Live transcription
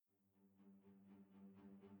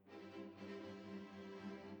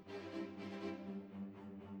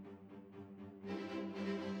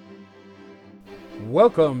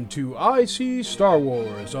Welcome to I See Star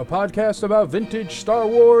Wars, a podcast about vintage Star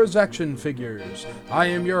Wars action figures. I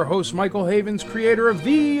am your host, Michael Havens, creator of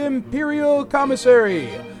The Imperial Commissary.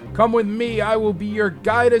 Come with me, I will be your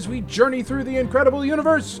guide as we journey through the incredible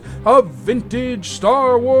universe of vintage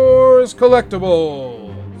Star Wars collectibles.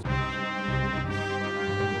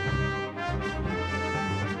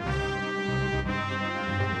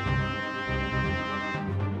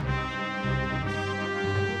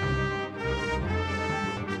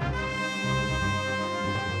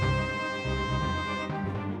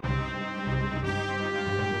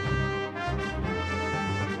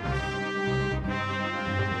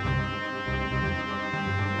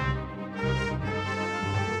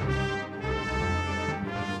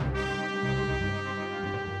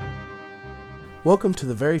 Welcome to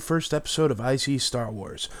the very first episode of I See Star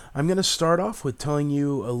Wars. I'm going to start off with telling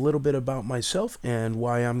you a little bit about myself and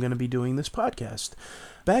why I'm going to be doing this podcast.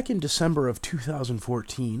 Back in December of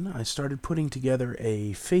 2014, I started putting together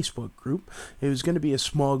a Facebook group. It was going to be a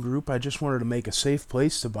small group. I just wanted to make a safe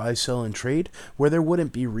place to buy, sell, and trade, where there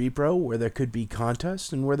wouldn't be repro, where there could be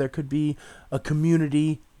contests, and where there could be a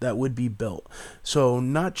community that would be built. So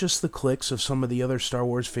not just the clicks of some of the other Star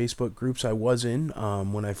Wars Facebook groups I was in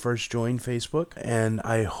when I first joined Facebook, and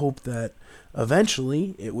I hope that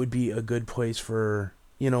eventually it would be a good place for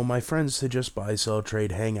my friends to just buy, sell,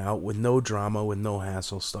 trade, hang out with no drama, with no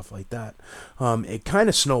hassle, stuff like that. It kind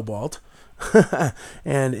of snowballed,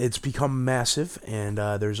 and it's become massive, and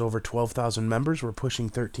there's over 12,000 members. We're pushing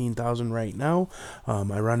 13,000 right now.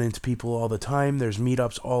 I run into people all the time. There's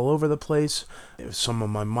meetups all over the place. Some of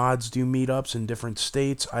my mods do meetups in different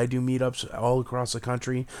states. I do meetups all across the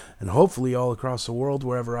country, and hopefully all across the world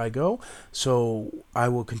wherever I go. So I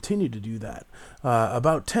will continue to do that.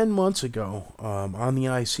 About 10 months ago, on the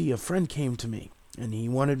IC, a friend came to me, and he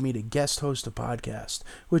wanted me to guest host a podcast,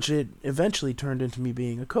 which it eventually turned into me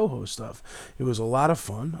being a co-host of. It was a lot of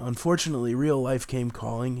fun. Unfortunately, real life came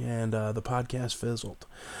calling, and the podcast fizzled.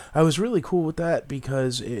 I was really cool with that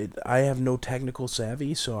because I have no technical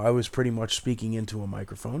savvy, so I was pretty much speaking into a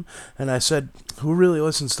microphone, and I said, who really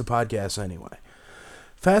listens to podcasts anyway?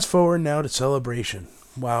 Fast forward now to Celebration.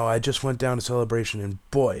 Wow, I just went down to Celebration, and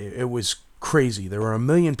boy, it was crazy. There were 1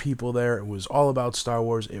 million people there. It was all about Star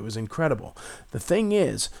Wars. It was incredible. The thing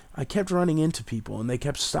is, I kept running into people, and they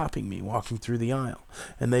kept stopping me walking through the aisle.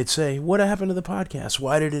 And they'd say, what happened to the podcast?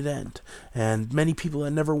 Why did it end? And many people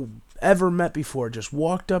I'd never ever met before just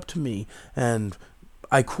walked up to me, and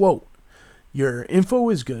I quote, your info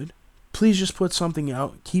is good. Please just put something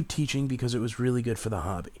out. Keep teaching because it was really good for the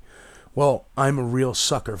hobby. Well, I'm a real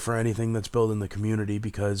sucker for anything that's building the community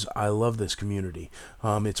because I love this community.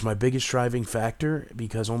 It's my biggest driving factor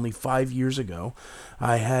because only 5 years ago,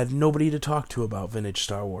 I had nobody to talk to about vintage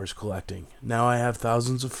Star Wars collecting. Now I have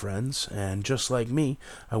thousands of friends, and just like me,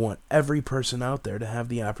 I want every person out there to have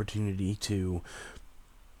the opportunity to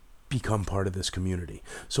become part of this community.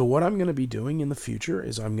 So what I'm going to be doing in the future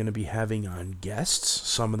is I'm going to be having on guests.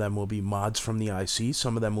 Some of them will be mods from the IC.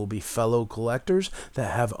 Some of them will be fellow collectors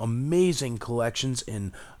that have amazing collections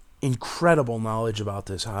and incredible knowledge about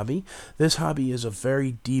this hobby. This hobby is a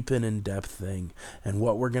very deep and in-depth thing. And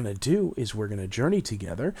what we're going to do is we're going to journey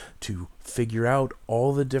together to figure out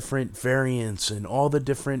all the different variants and all the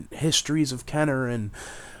different histories of Kenner and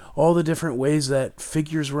all the different ways that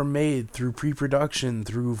figures were made through pre-production,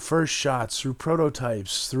 through first shots, through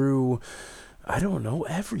prototypes, through,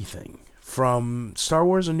 everything. From Star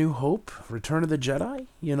Wars A New Hope, Return of the Jedi,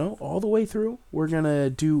 all the way through. We're going to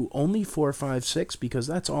do only 4, 5, 6 because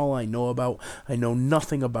that's all I know about. I know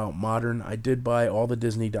nothing about modern. I did buy all the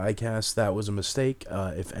Disney diecasts. That was a mistake.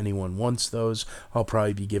 If anyone wants those, I'll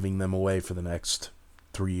probably be giving them away for the next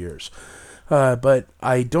 3 years. But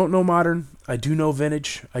I don't know modern. I do know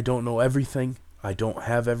vintage. I don't know everything. I don't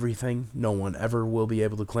have everything. No one ever will be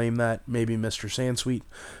able to claim that. Maybe Mr. Sansweet,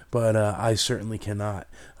 but I certainly cannot.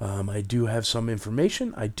 I do have some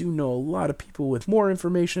information. I do know a lot of people with more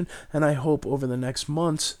information, and I hope over the next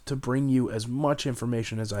months to bring you as much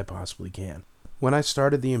information as I possibly can. When I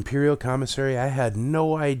started the Imperial Commissary, I had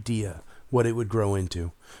no idea what it would grow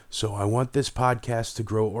into. So I want this podcast to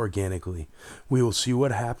grow organically. We will see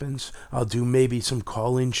what happens. I'll do maybe some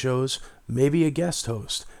call-in shows, maybe a guest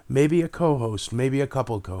host, maybe a co-host, maybe a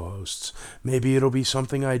couple co-hosts. Maybe it'll be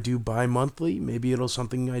something I do bi-monthly, maybe it'll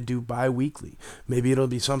something I do bi-weekly. Maybe it'll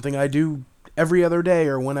be something I do every other day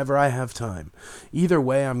or whenever I have time. Either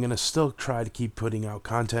way, I'm going to still try to keep putting out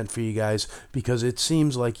content for you guys because it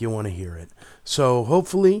seems like you want to hear it. So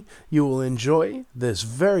hopefully you will enjoy this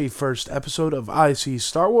very first episode of I See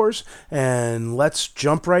Star Wars, and let's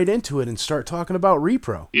jump right into it and start talking about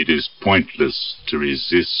repro. It is pointless to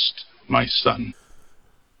resist, my son.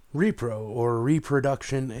 Repro, or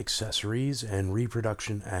reproduction accessories and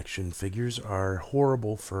reproduction action figures, are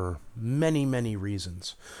horrible for many, many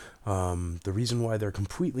reasons. The reason why they're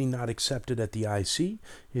completely not accepted at the IC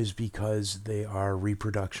is because they are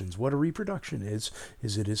reproductions. What a reproduction is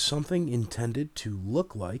it is something intended to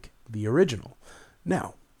look like the original.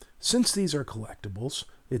 Now, since these are collectibles,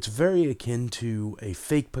 it's very akin to a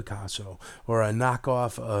fake Picasso or a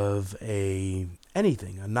knockoff of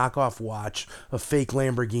anything, a knockoff watch, a fake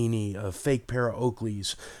Lamborghini, a fake pair of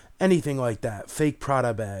Oakleys, anything like that, fake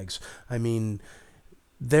Prada bags. I mean,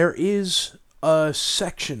 there is a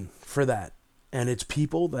section for that, and it's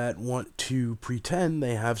people that want to pretend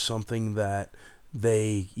they have something that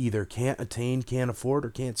they either can't attain, can't afford, or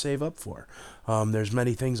can't save up for. There's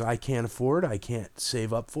many things I can't afford, I can't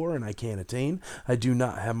save up for, and I can't attain. I do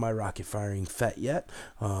not have my rocket firing FET yet.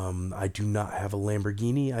 I do not have a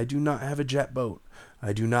Lamborghini. I do not have a jet boat.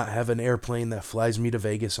 I do not have an airplane that flies me to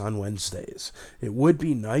Vegas on Wednesdays. It would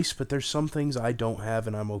be nice, but there's some things I don't have,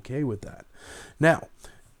 and I'm okay with that. Now,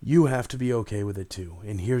 you have to be okay with it too,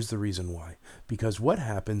 and here's the reason why. Because what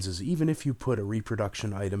happens is, even if you put a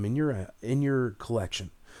reproduction item in your collection,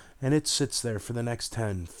 and it sits there for the next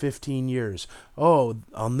 10, 15 years, oh,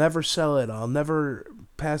 I'll never sell it, I'll never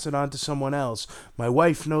pass it on to someone else, my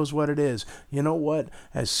wife knows what it is. You know what?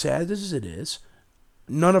 As sad as it is,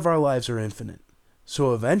 none of our lives are infinite.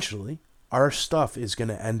 So eventually, our stuff is going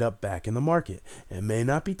to end up back in the market. It may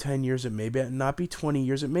not be 10 years, it may not be 20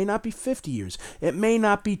 years, it may not be 50 years, it may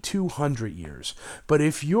not be 200 years. But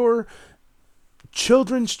if your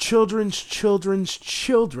children's children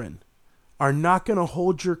are not going to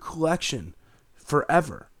hold your collection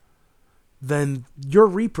forever, then your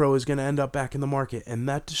repro is going to end up back in the market, and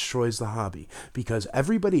that destroys the hobby, because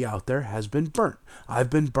everybody out there has been burnt. I've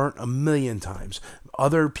been burnt a million times.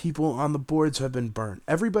 Other people on the boards have been burnt.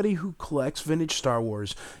 Everybody who collects vintage Star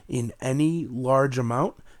Wars in any large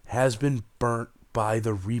amount has been burnt by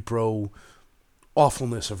the repro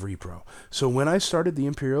awfulness of repro. So when I started the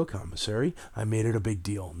Imperial Commissary, I made it a big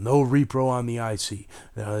deal. No repro on the IC.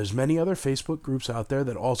 Now, there's many other Facebook groups out there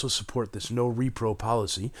that also support this no repro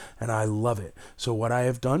policy, and I love it. So what I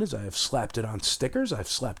have done is I have slapped it on stickers, I've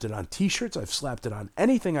slapped it on t-shirts, I've slapped it on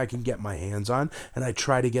anything I can get my hands on, and I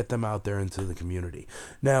try to get them out there into the community.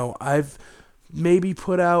 Now, I've maybe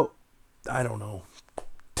put out,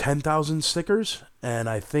 10,000 stickers, and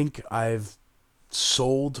I think I've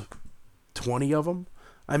sold 20 of them.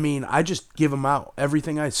 I mean, I just give them out.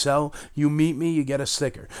 Everything I sell, you meet me, you get a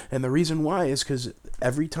sticker. And the reason why is because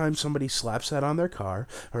every time somebody slaps that on their car,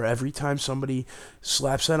 or every time somebody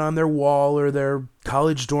slaps that on their wall or their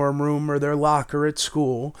college dorm room or their locker at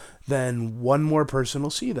school, then one more person will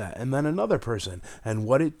see that, and then another person. And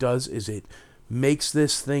what it does is it makes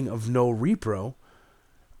this thing of no repro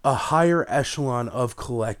a higher echelon of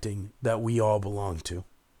collecting that we all belong to.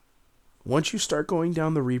 Once you start going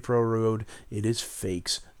down the repro road, it is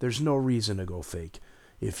fakes. There's no reason to go fake.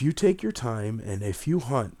 If you take your time and if you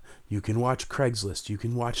hunt, you can watch Craigslist, you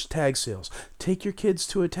can watch tag sales. Take your kids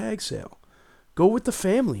to a tag sale. Go with the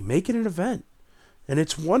family. Make it an event. And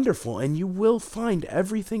it's wonderful, and you will find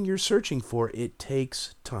everything you're searching for. It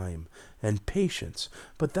takes time and patience,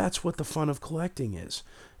 but that's what the fun of collecting is.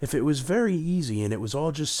 If it was very easy and it was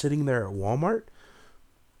all just sitting there at Walmart,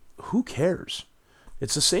 who cares?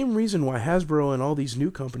 It's the same reason why Hasbro and all these new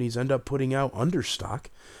companies end up putting out understock,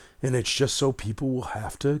 and it's just so people will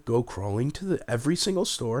have to go crawling to every single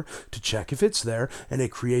store to check if it's there, and it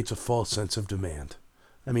creates a false sense of demand.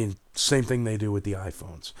 I mean, same thing they do with the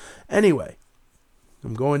iPhones. Anyway,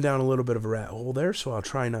 I'm going down a little bit of a rat hole there, so I'll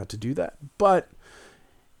try not to do that, but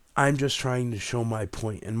I'm just trying to show my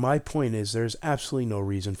point, and my point is there's absolutely no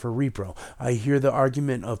reason for repro. I hear the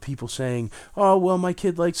argument of people saying, oh, well, my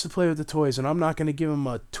kid likes to play with the toys, and I'm not going to give him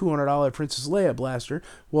a $200 Princess Leia blaster.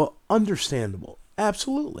 Well, understandable.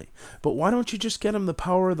 Absolutely. But why don't you just get him the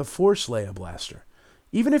Power of the Force Leia blaster?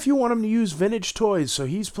 Even if you want him to use vintage toys, so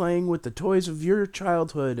he's playing with the toys of your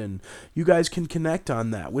childhood, and you guys can connect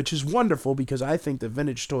on that, which is wonderful, because I think that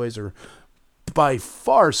vintage toys are by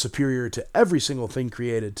far superior to every single thing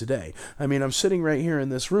created today. I mean, I'm sitting right here in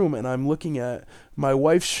this room, and I'm looking at my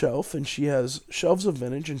wife's shelf, and she has shelves of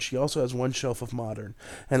vintage, and she also has one shelf of modern.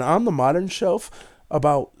 And on the modern shelf,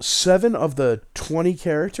 about 7 of the 20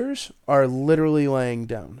 characters are literally laying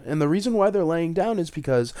down. And the reason why they're laying down is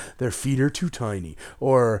because their feet are too tiny,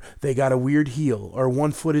 or they got a weird heel, or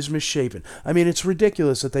one foot is misshapen. I mean, it's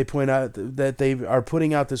ridiculous that they point out that they are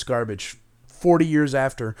putting out this garbage 40 years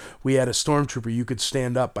after we had a stormtrooper you could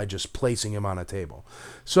stand up by just placing him on a table.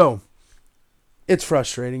 So, it's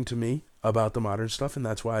frustrating to me. about the modern stuff, and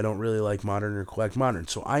that's why I don't really like modern or collect modern.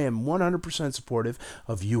 So I am 100% supportive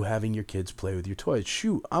of you having your kids play with your toys.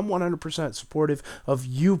 Shoot, I'm 100% supportive of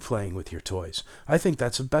you playing with your toys. I think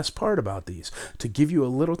that's the best part about these, to give you a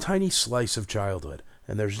little tiny slice of childhood,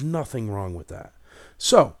 and there's nothing wrong with that.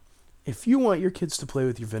 So, if you want your kids to play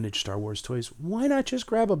with your vintage Star Wars toys, why not just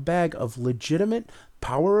grab a bag of legitimate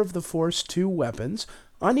Power of the Force 2 weapons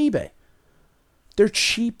on eBay? They're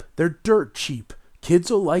cheap. They're dirt cheap.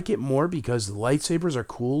 Kids will like it more because the lightsabers are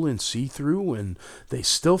cool and see-through, and they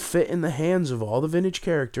still fit in the hands of all the vintage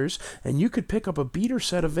characters, and you could pick up a beater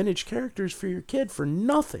set of vintage characters for your kid for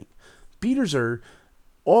nothing. Beaters are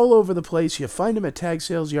all over the place. You find them at tag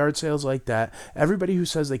sales, yard sales like that. Everybody who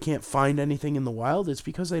says they can't find anything in the wild, it's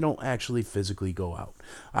because they don't actually physically go out.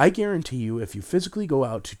 I guarantee you, if you physically go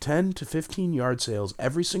out to 10 to 15 yard sales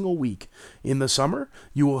every single week in the summer,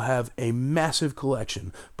 you will have a massive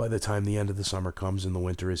collection by the time the end of the summer comes and the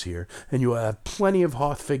winter is here, and you will have plenty of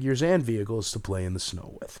Hoth figures and vehicles to play in the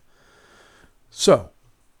snow with. So,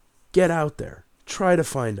 get out there. Try to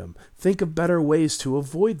find them. Think of better ways to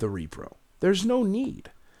avoid the repro. There's no need.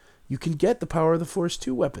 You can get the Power of the Force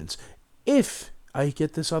 2 weapons. If I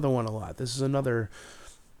get this other one a lot, this is another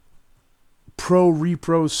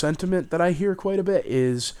pro-repro sentiment that I hear quite a bit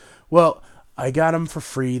is, well, I got them for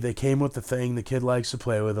free. They came with the thing. The kid likes to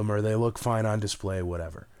play with them, or they look fine on display,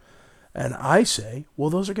 whatever. And I say, well,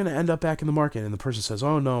 those are going to end up back in the market. And the person says,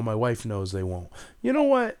 oh, no, my wife knows they won't. You know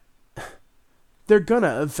what? They're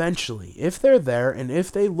gonna eventually, if they're there and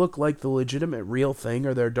if they look like the legitimate real thing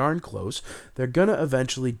or they're darn close, they're gonna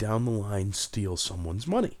eventually down the line steal someone's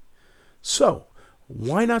money. So,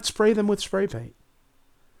 why not spray them with spray paint?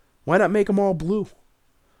 Why not make them all blue?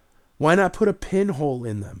 Why not put a pinhole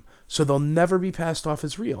in them so they'll never be passed off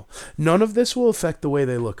as real? None of this will affect the way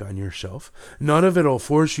they look on your shelf. None of it will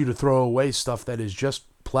force you to throw away stuff that is just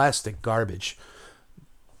plastic garbage.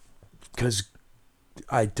 Because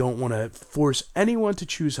I don't want to force anyone to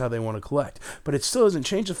choose how they want to collect. But it still doesn't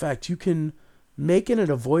change the fact you can make it an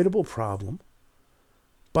avoidable problem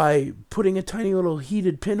by putting a tiny little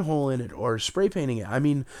heated pinhole in it or spray painting it. I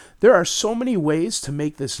mean, there are so many ways to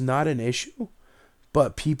make this not an issue,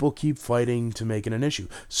 but people keep fighting to make it an issue.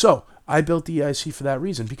 So, I built the EIC for that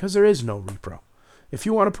reason, because there is no repro. If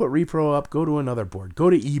you want to put repro up, go to another board. Go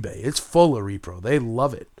to eBay. It's full of repro. They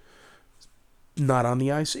love it. Not on the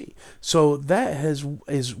IC. So that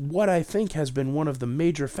is what I think has been one of the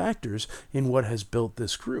major factors in what has built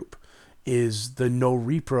this group, is the no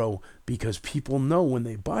repro, because people know when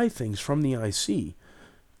they buy things from the IC,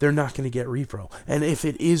 they're not going to get repro. And if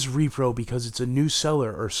it is repro because it's a new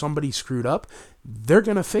seller or somebody screwed up, they're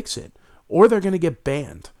going to fix it, or they're going to get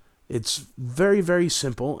banned. It's very, very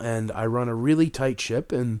simple, and I run a really tight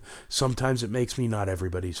ship, and sometimes it makes me not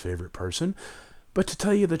everybody's favorite person. But to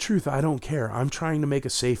tell you the truth, I don't care. I'm trying to make a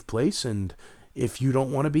safe place, and if you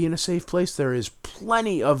don't want to be in a safe place, there is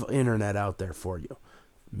plenty of internet out there for you.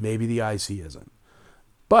 Maybe the IC isn't.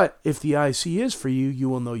 But if the IC is for you, you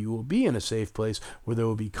will know you will be in a safe place where there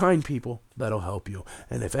will be kind people that'll help you.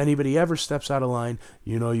 And if anybody ever steps out of line,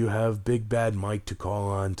 you know you have Big Bad Mike to call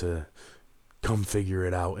on to come figure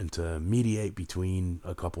it out and to mediate between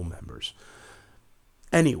a couple members.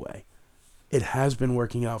 Anyway, it has been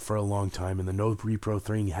working out for a long time, and the no repro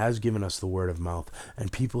thing has given us the word of mouth,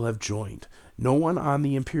 and people have joined. No one on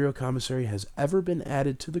the Imperial Commissary has ever been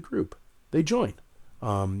added to the group. They join.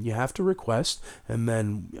 You have to request, and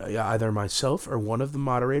then either myself or one of the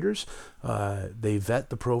moderators, they vet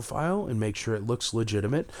the profile and make sure it looks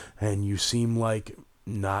legitimate, and you seem like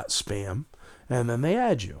not spam, and then they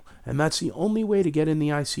add you. And that's the only way to get in the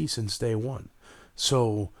IC since day one.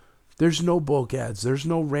 So there's no bulk ads. There's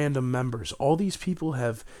no random members. All these people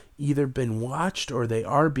have either been watched, or they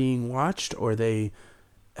are being watched, or they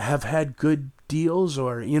have had good deals,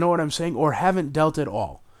 or you know what I'm saying, or haven't dealt at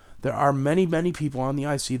all. There are many, many people on the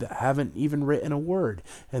IC that haven't even written a word,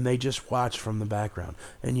 and they just watch from the background.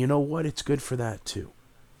 And you know what? It's good for that too,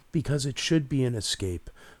 because it should be an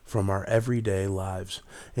escape from our everyday lives.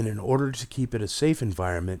 And in order to keep it a safe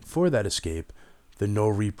environment for that escape, the no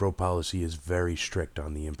repro policy is very strict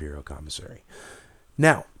on the Imperial Commissary.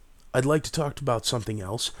 Now, I'd like to talk about something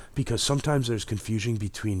else, because sometimes there's confusion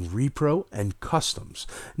between repro and customs.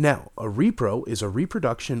 Now, a repro is a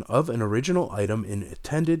reproduction of an original item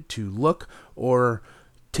intended to look or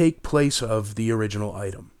take place of the original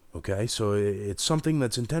item. Okay, so it's something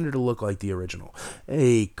that's intended to look like the original.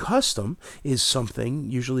 A custom is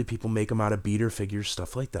something, usually people make them out of beater figures,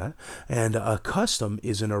 stuff like that. And a custom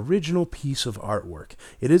is an original piece of artwork.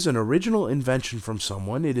 It is an original invention from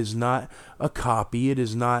someone. It is not a copy. It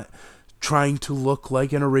is not trying to look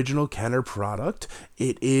like an original Kenner product.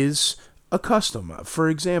 It is a custom. For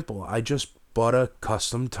example, I just bought a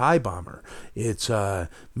custom TIE bomber. It's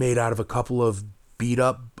made out of a couple of beat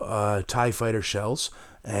up TIE fighter shells,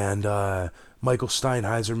 and Michael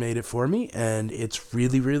Steinheiser made it for me, and it's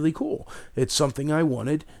really, really cool. It's something I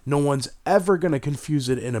wanted. No one's ever going to confuse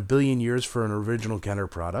it in a billion years for an original Kenner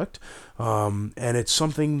product. And it's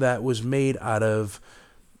something that was made out of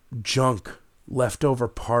junk, leftover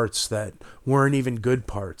parts that weren't even good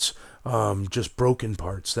parts. Just broken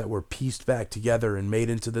parts that were pieced back together and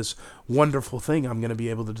made into this wonderful thing I'm going to be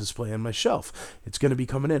able to display on my shelf. It's going to be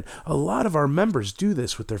coming in. A lot of our members do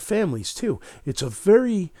this with their families too. It's a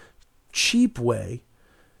very cheap way,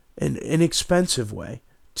 an inexpensive way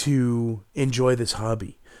to enjoy this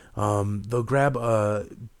hobby. They'll grab a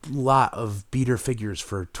lot of beater figures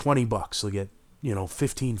for $20. They'll get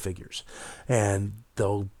 15 figures, and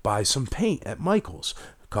they'll buy some paint at Michael's,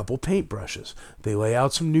 a couple paintbrushes. They lay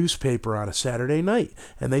out some newspaper on a Saturday night,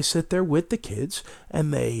 and they sit there with the kids,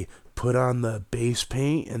 and they put on the base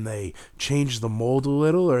paint, and they change the mold a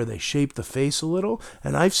little, or they shape the face a little,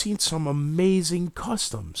 and I've seen some amazing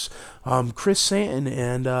customs. Chris Santon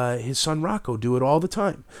and his son Rocco do it all the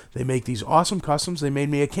time. They make these awesome customs. They made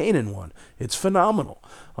me a Kanan one. It's phenomenal.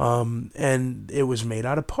 And it was made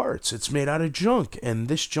out of parts. It's made out of junk, and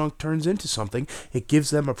this junk turns into something. It gives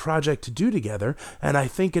them a project to do together, and I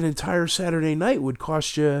think an entire Saturday night would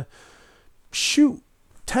cost you,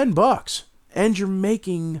 $10, and you're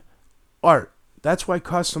making art. That's why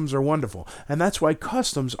customs are wonderful, and that's why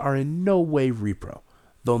customs are in no way repro.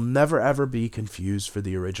 They'll never ever be confused for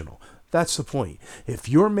the original. That's the point. If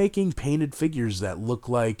you're making painted figures that look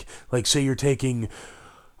like say you're taking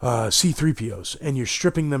C-3POs and you're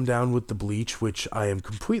stripping them down with the bleach, which I am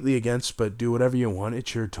completely against, but do whatever you want.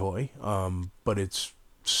 It's your toy. But it's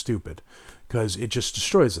stupid because it just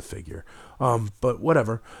destroys the figure. But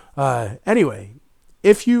whatever. Anyway,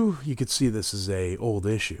 if you could see this as a old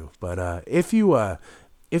issue, but if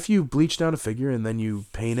you bleach down a figure and then you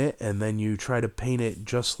paint it, and then you try to paint it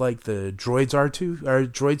just like the droids R2 or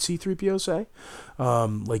droid C-3PO say,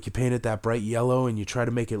 like you paint it that bright yellow and you try to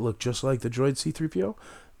make it look just like the droid C-3PO,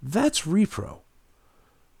 that's repro.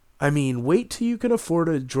 I mean, wait till you can afford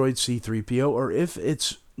a droid C-3PO, or if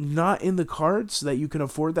it's not in the cards that you can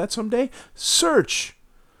afford that someday, search,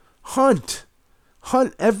 hunt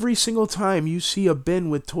every single time you see a bin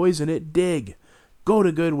with toys in it. Dig. Go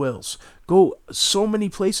to Goodwills. Go so many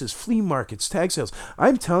places, flea markets, tag sales.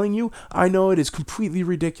 I'm telling you, I know it is completely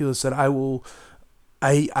ridiculous that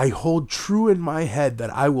I hold true in my head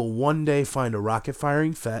that I will one day find a rocket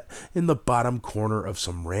firing Fett in the bottom corner of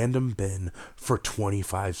some random bin for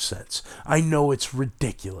 25 cents. I know it's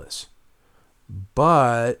ridiculous,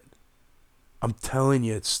 but I'm telling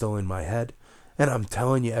you, it's still in my head. And I'm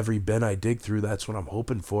telling you, every bin I dig through, that's what I'm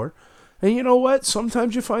hoping for. And you know what?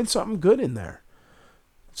 Sometimes you find something good in there.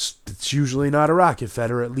 It's usually not a rocket Fett,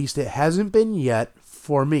 or at least it hasn't been yet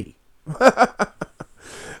for me.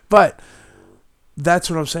 But that's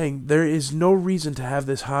what I'm saying. There is no reason to have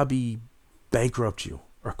this hobby bankrupt you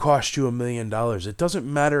or cost you $1 million. It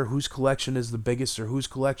doesn't matter whose collection is the biggest or whose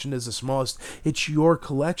collection is the smallest. It's your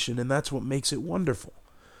collection, and that's what makes it wonderful.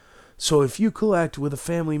 So if you collect with a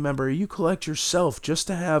family member, or you collect yourself just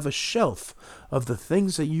to have a shelf of the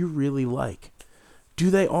things that you really like, do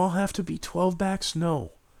they all have to be 12 backs?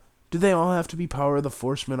 No. Do they all have to be Power of the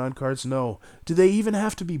Force on cards? No. Do they even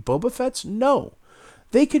have to be Boba Fett's? No.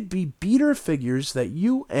 They could be beater figures that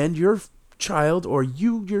you and your child, or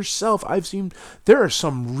you yourself, I've seen, there are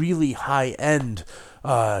some really high-end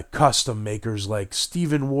custom makers like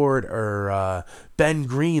Stephen Ward or Ben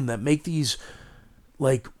Green that make these,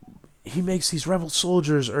 like, he makes these rebel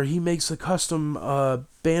soldiers, or he makes the custom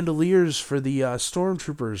bandoliers for the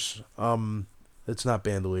stormtroopers. It's not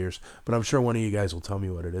bandoliers, but I'm sure one of you guys will tell me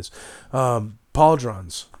what it is.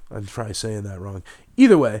 Pauldrons. I'm probably saying that wrong.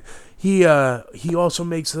 Either way, he also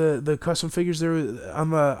makes the custom figures there on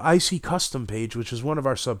the IC Custom page, which is one of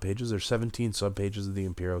our sub-pages. There's 17 sub-pages of the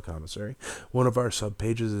Imperial Commissary. One of our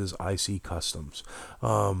sub-pages is IC Customs.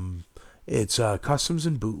 It's customs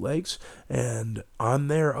and bootlegs, and on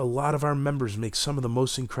there, a lot of our members make some of the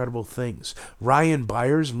most incredible things. Ryan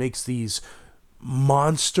Byers makes these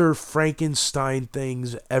monster Frankenstein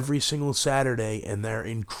things every single Saturday, and they're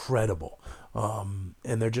incredible. And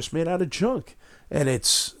they're just made out of junk. And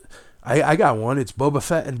it's, I got one, it's Boba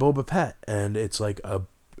Fett and Boba Pet, and it's like a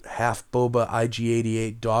half Boba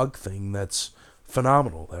IG-88 dog thing that's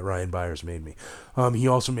phenomenal that Ryan Byers made me. He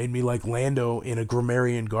also made me like Lando in a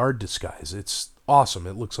Grammarian Guard disguise. It's awesome.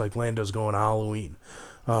 It looks like Lando's going to Halloween.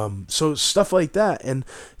 So stuff like that. And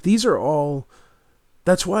these are all,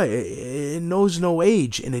 that's why it knows no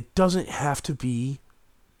age, and it doesn't have to be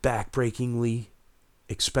backbreakingly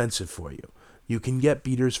expensive for you. You can get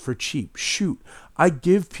beaters for cheap. Shoot, I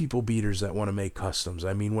give people beaters that want to make customs.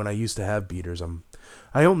 I mean, when I used to have beaters,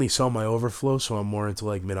 I only sell my overflow, so I'm more into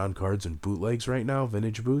like mid-on cards and bootlegs right now,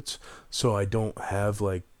 vintage boots. So I don't have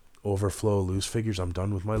like overflow loose figures. I'm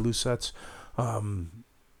done with my loose sets. I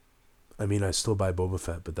mean, I still buy Boba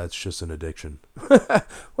Fett, but that's just an addiction.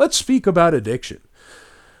 Let's speak about addiction.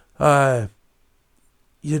 I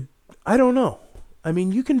don't know. I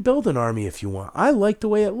mean, you can build an army if you want. I like the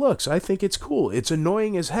way it looks. I think it's cool. It's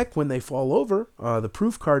annoying as heck when they fall over. The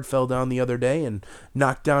proof card fell down the other day and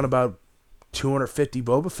knocked down about 250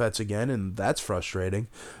 Boba Fetts again, and that's frustrating.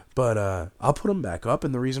 But I'll put them back up,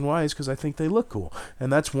 and the reason why is because I think they look cool.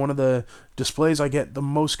 And that's one of the displays I get the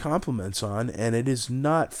most compliments on, and it is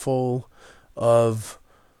not full of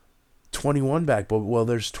 21 back Boba. Well,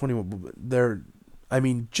 there's 21. All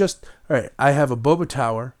right, I have a Boba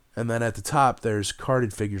Tower, and then at the top, there's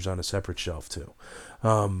carded figures on a separate shelf, too.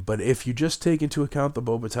 But if you just take into account the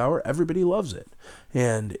Boba Tower, everybody loves it.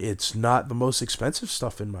 And it's not the most expensive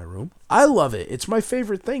stuff in my room. I love it. It's my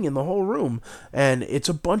favorite thing in the whole room. And it's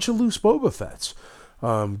a bunch of loose Boba Fetts.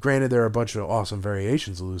 Granted, there are a bunch of awesome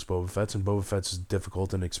variations of loose Boba Fetts, and Boba Fett's is a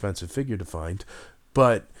difficult and expensive figure to find.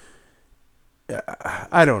 But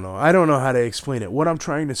I don't know. I don't know how to explain it. What I'm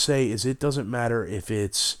trying to say is it doesn't matter if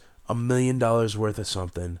it's $1 million worth of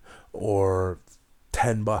something or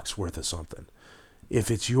 $10 worth of something. If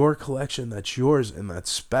it's your collection, that's yours, and that's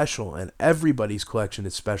special, and everybody's collection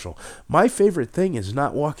is special. My favorite thing is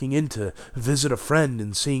not walking in to visit a friend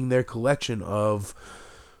and seeing their collection of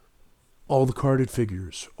all the carded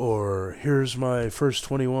figures, or here's my first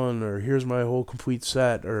 21, or here's my whole complete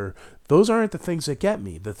set, or those aren't the things that get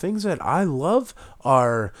me. The things that I love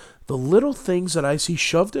are the little things that I see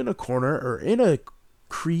shoved in a corner or in a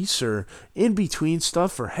crease or in between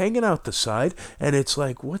stuff or hanging out the side, and it's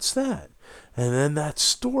like, what's that? And then that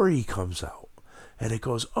story comes out. And it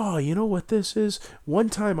goes, oh, you know what this is? One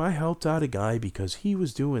time I helped out a guy because he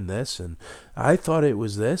was doing this, and I thought it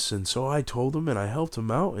was this, and so I told him, and I helped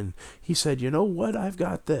him out, and he said, you know what? I've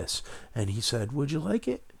got this. And he said, would you like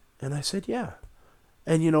it? And I said, yeah.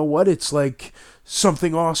 And you know what? It's like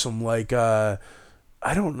something awesome. Like, I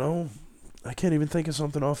don't know. I can't even think of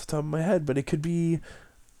something off the top of my head, but it could be,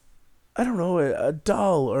 I don't know, a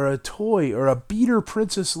doll or a toy or a beater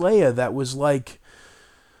Princess Leia that was like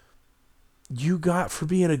you got for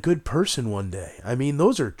being a good person one day. I mean,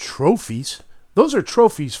 those are trophies. Those are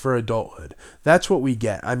trophies for adulthood. That's what we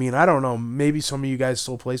get. I mean, I don't know. Maybe some of you guys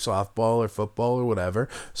still play softball or football or whatever.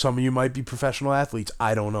 Some of you might be professional athletes.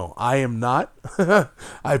 I don't know. I am not.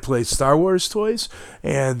 I play Star Wars toys.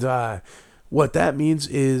 And what that means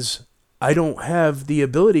is I don't have the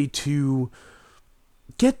ability to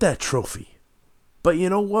get that trophy. But you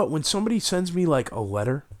know what? When somebody sends me like a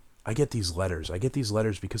letter, I get these letters. I get these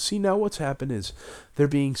letters because, see, now what's happened is there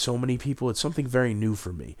being so many people, it's something very new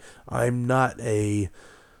for me. I'm not a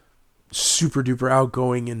super duper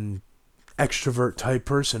outgoing and extrovert type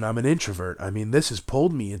person. I'm an introvert. I mean, this has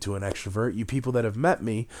pulled me into an extrovert. You people that have met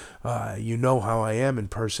me, you know how I am in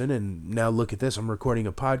person. And now look at this. I'm recording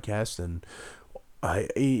a podcast, and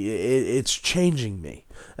it's changing me.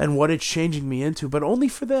 And what it's changing me into, but only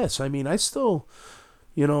for this. I mean, I still,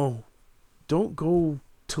 don't go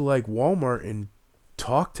to like Walmart and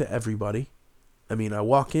talk to everybody. I mean, I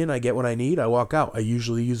walk in, I get what I need, I walk out. I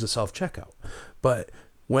usually use a self-checkout. But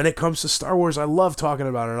when it comes to Star Wars, I love talking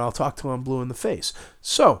about it, and I'll talk till I'm blue in the face.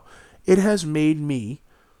 So, it has made me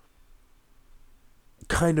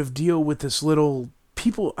kind of deal with this little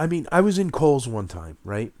people. I mean, I was in Kohl's one time,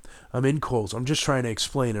 right? I'm in Kohl's. I'm just trying to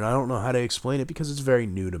explain it. I don't know how to explain it because it's very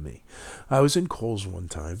new to me. I was in Kohl's one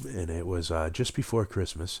time, and it was just before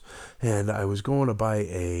Christmas, and I was going to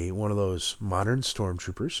buy one of those modern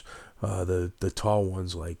stormtroopers, the tall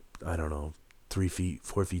ones, like, I don't know, 3 feet,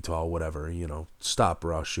 4 feet tall, whatever, stop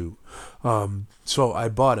or I'll shoot. So I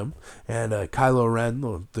bought him, and Kylo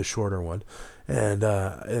Ren, the shorter one, and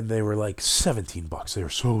they were like $17. They were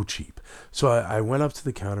so cheap. So I went up to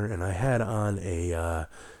the counter, and I had on an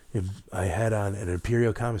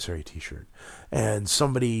Imperial Commissary t-shirt, and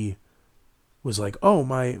somebody was like, oh,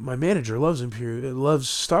 my manager loves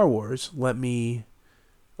Star Wars, let me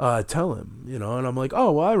tell him, and I'm like,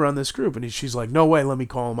 oh, well, I run this group, and she's like, no way, let me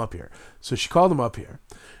call him up here. So she called him up here,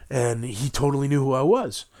 and he totally knew who I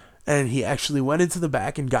was, and he actually went into the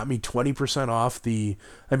back and got me 20% off it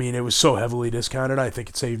was so heavily discounted, I think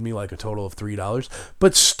it saved me like a total of $3,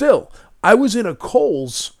 but still, I was in a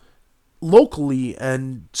Kohl's locally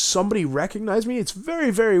and somebody recognized me. It's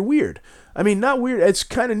very, very weird. I mean, not weird, it's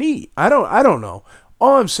kind of neat. I don't know.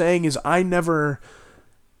 All I'm saying is I never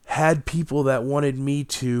had people that wanted me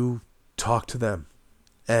to talk to them.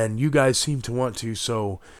 And you guys seem to want to,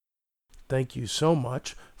 so thank you so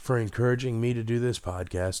much for encouraging me to do this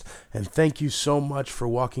podcast, and thank you so much for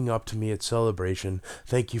walking up to me at Celebration.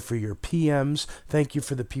 Thank you for your PMs. Thank you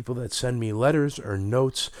for the people that send me letters or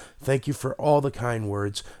notes. Thank you for all the kind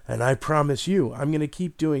words, and I promise you I'm going to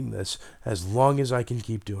keep doing this as long as I can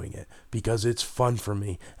keep doing it, because it's fun for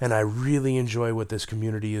me, and I really enjoy what this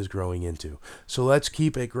community is growing into. So let's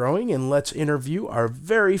keep it growing, and let's interview our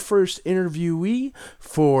very first interviewee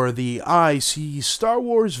for the IC Star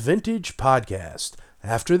Wars Vintage Podcast.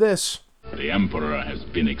 After this. The Emperor has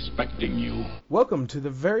been expecting you. Welcome to the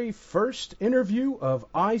very first interview of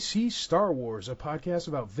IC Star Wars, a podcast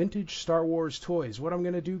about vintage Star Wars toys. What I'm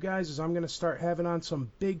going to do, guys, is I'm going to start having on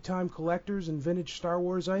some big-time collectors and vintage Star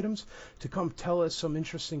Wars items to come tell us some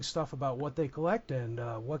interesting stuff about what they collect and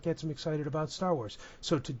what gets them excited about Star Wars.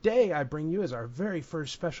 So today I bring you as our very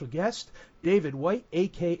first special guest, David White,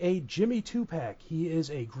 a.k.a. Jimmy Tupac. He is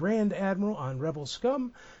a Grand Admiral on Rebel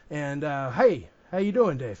Scum. And, hey, how you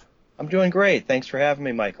doing, Dave? I'm doing great. Thanks for having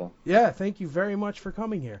me, Michael. Yeah, thank you very much for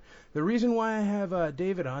coming here. The reason why I have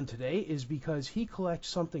David on today is because he collects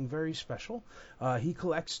something very special. He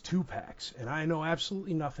collects 2-packs, and I know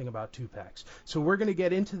absolutely nothing about 2-packs. So we're going to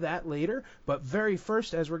get into that later, but very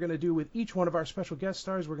first, as we're going to do with each one of our special guest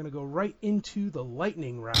stars, we're going to go right into the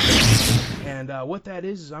lightning round. And what that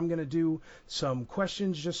is I'm going to do some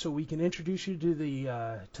questions just so we can introduce you to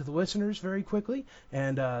the listeners very quickly.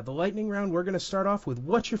 And the lightning round, we're going to start off with,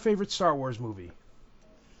 what's your favorite Star Wars movie?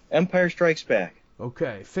 Empire Strikes Back.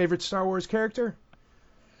 Okay. Favorite Star Wars character?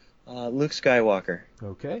 Luke Skywalker.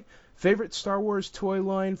 Okay. Favorite Star Wars toy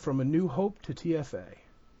line from A New Hope to TFA?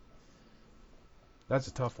 That's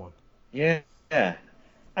a tough one. Yeah. I'd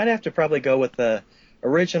have to probably go with the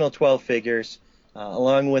original 12 figures,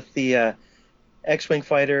 along with the X-Wing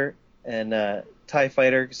fighter and TIE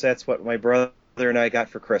fighter, because that's what my brother and I got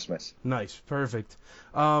for Christmas. Nice. Perfect.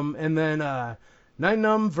 And then Nien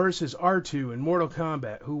Nunb versus R2 in Mortal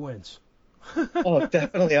Kombat. Who wins? Oh,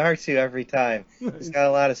 definitely R2 every time. He's got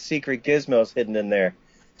a lot of secret gizmos hidden in there.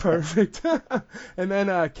 Perfect. And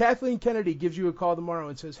then Kathleen Kennedy gives you a call tomorrow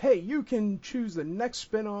and says, hey, you can choose the next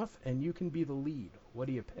spin-off and you can be the lead. What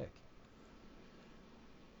do you pick?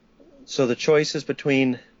 So the choice is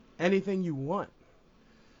between... anything you want.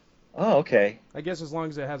 Oh, okay. I guess as long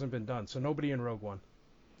as it hasn't been done. So nobody in Rogue One.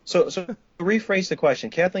 So rephrase the question.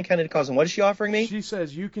 Kathleen Kennedy calls him. What is she offering me? She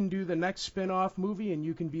says you can do the next spin-off movie and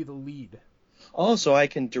you can be the lead. Oh, so I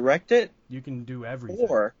can direct it? You can do everything.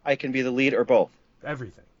 Or I can be the lead, or both?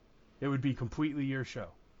 Everything. It would be completely your show.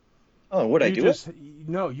 Oh, would I do it?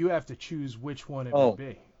 No, you have to choose which one it would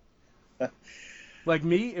be. Like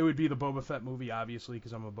me, it would be the Boba Fett movie, obviously,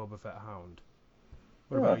 because I'm a Boba Fett hound.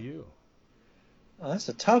 What about you? Oh, that's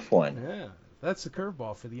a tough one. Yeah, that's the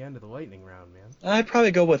curveball for the end of the lightning round, man. I'd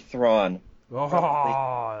probably go with Thrawn. Oh,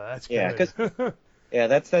 probably. That's good. Yeah,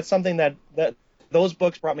 because that's something that those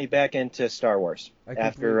books brought me back into Star Wars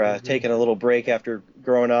after taking a little break after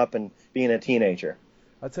growing up and being a teenager.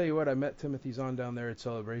 I'll tell you what, I met Timothy Zahn down there at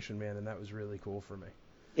Celebration, man, and that was really cool for me.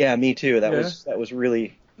 Yeah, me too. That was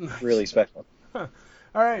really really special. All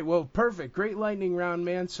right, well, perfect. Great lightning round,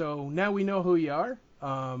 man. So now we know who you are,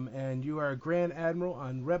 and you are a Grand Admiral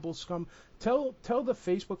on Rebel Scum. Tell the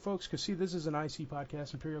Facebook folks, because see, this is an IC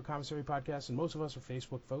podcast, Imperial Commissary podcast, and most of us are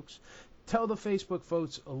Facebook folks. Tell the Facebook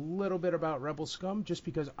folks a little bit about Rebel Scum, just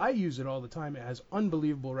because I use it all the time. It has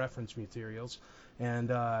unbelievable reference materials. And,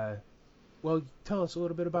 well, tell us a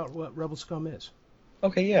little bit about what Rebel Scum is.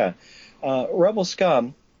 Okay, yeah. Rebel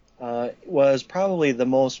Scum was probably the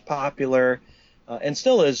most popular, and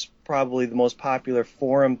still is probably the most popular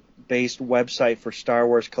forum-based website for Star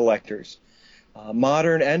Wars collectors.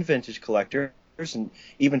 Modern and vintage collectors, and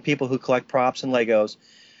even people who collect props and Legos.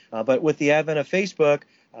 But with the advent of Facebook,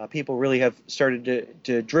 people really have started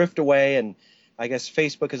to drift away, and I guess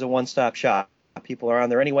Facebook is a one-stop shop. People are on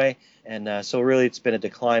there anyway, and so really it's been a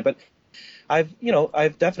decline. But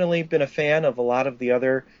I've definitely been a fan of a lot of the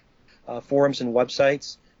other forums and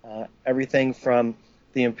websites, everything from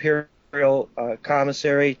the Imperial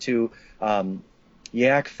Commissary to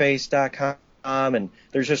yakface.com. And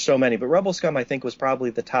there's just so many. But Rebel Scum, I think, was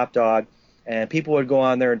probably the top dog, and people would go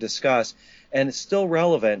on there and discuss. And it's still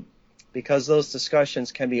relevant because those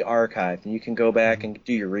discussions can be archived, and you can go back and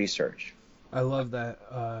do your research. I love that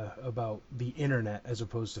about the internet as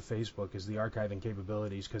opposed to Facebook, is the archiving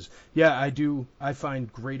capabilities. Because, yeah, I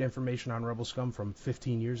find great information on Rebel Scum from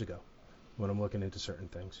 15 years ago when I'm looking into certain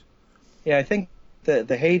things. Yeah, I think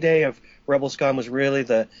the heyday of Rebel Scum was really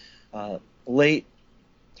the late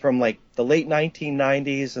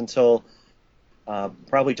 1990s until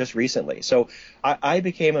probably just recently. So I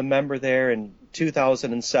became a member there in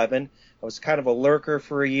 2007. I was kind of a lurker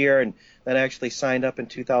for a year, and then actually signed up in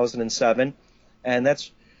 2007. And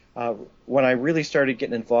that's when I really started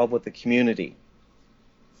getting involved with the community.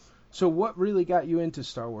 So what really got you into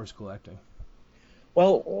Star Wars collecting?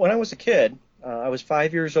 Well, when I was a kid, I was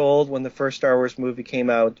 5 years old when the first Star Wars movie came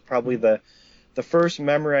out. Probably the first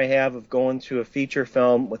memory I have of going to a feature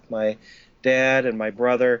film with my dad and my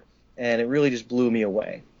brother, and it really just blew me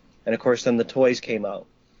away. And of course, then the toys came out.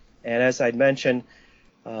 And as I'd mentioned,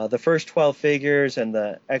 the first 12 figures and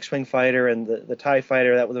the X-Wing fighter and the TIE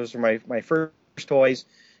fighter, those were my first toys,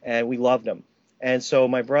 and we loved them. And so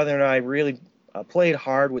my brother and I really played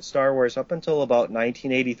hard with Star Wars up until about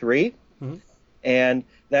 1983. Mm-hmm. And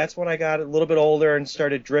that's when I got a little bit older and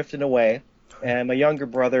started drifting away. And my younger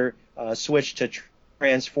brother switched to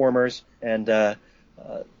Transformers and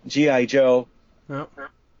G.I. Joe. Yep.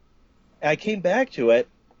 I came back to it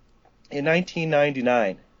in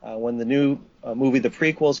 1999 when the new movie, the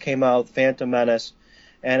prequels, came out, Phantom Menace.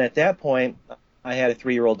 And at that point, I had a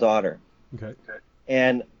 3-year-old daughter. Okay.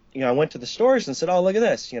 And, I went to the stores and said, oh, look at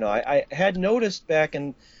this. I had noticed back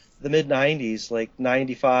in the mid-90s, like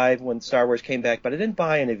 95 when Star Wars came back, but I didn't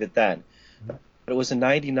buy any of it then. Mm-hmm. But it was in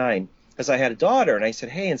 99 because I had a daughter, and I said,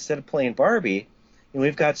 hey, instead of playing Barbie,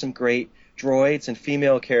 we've got some great droids and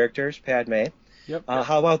female characters, Padme. Yep.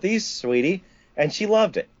 How about these, sweetie? And she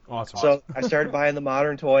loved it. Awesome. So I started buying the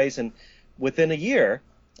modern toys, and within a year,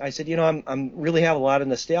 I said, I'm really have a lot of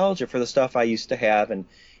nostalgia for the stuff I used to have, and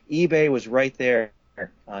eBay was right there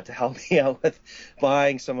to help me out with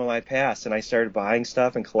buying some of my past. And I started buying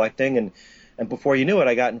stuff and collecting, and before you knew it,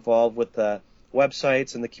 I got involved with the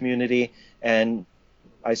websites and the community, and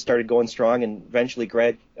I started going strong, and eventually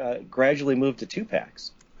gradually moved to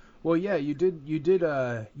 2-packs. Well, yeah,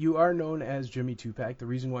 you are known as Jimmy 2-Pack. The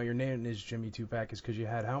reason why your name is Jimmy 2-Pack is because you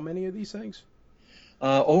had how many of these things?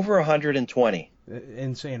 Over 120.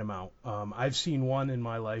 Insane amount. I've seen one in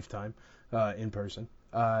my lifetime in person.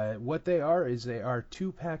 What they are is they are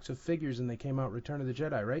 2 packs of figures, and they came out Return of the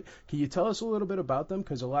Jedi, right? Can you tell us a little bit about them?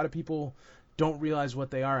 Because a lot of people don't realize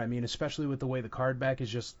what they are. I mean, especially with the way the card back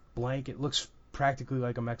is just blank. It looks practically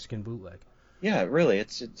like a Mexican bootleg. Yeah, really.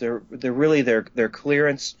 They're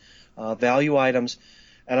clearance value items.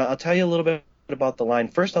 And I'll tell you a little bit about the line.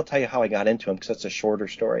 First, I'll tell you how I got into them, because that's a shorter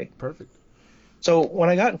story. Perfect. So when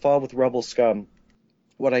I got involved with Rebel Scum,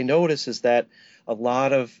 what I noticed is that a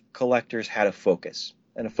lot of collectors had a focus.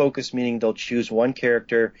 And a focus meaning they'll choose one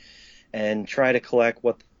character and try to collect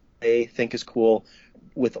what they think is cool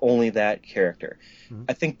with only that character. Mm-hmm.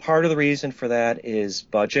 I think part of the reason for that is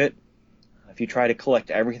budget. If you try to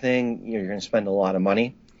collect everything, you're going to spend a lot of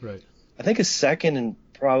money. Right. I think a second and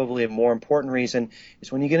probably a more important reason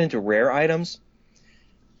is when you get into rare items,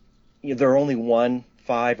 there are only 1,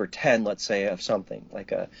 5, or 10, let's say, of something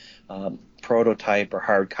like a prototype or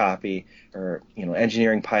hard copy or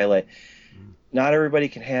engineering pilot. Not everybody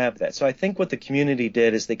can have that. So I think what the community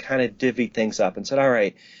did is they kind of divvied things up and said, all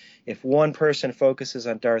right, if one person focuses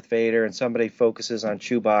on Darth Vader and somebody focuses on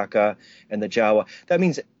Chewbacca and the Jawa, that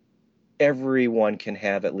means everyone can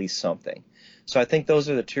have at least something. So I think those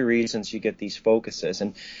are the 2 reasons you get these focuses.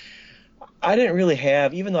 And I didn't really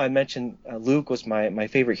have, even though I mentioned Luke was my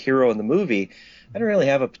favorite hero in the movie, I didn't really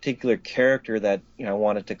have a particular character that I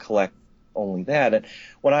wanted to collect only that. And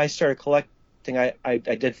when I started collecting, I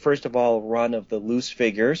did first of all a run of the loose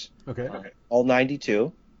figures. Okay. All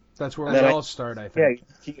 92. That's where we all start, I think.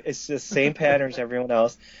 Yeah, it's the same pattern as everyone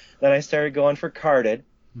else. Then I started going for carded,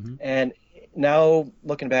 and now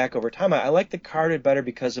looking back over time, I like the carded better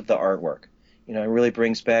because of the artwork. It really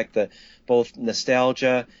brings back the both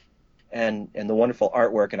nostalgia and the wonderful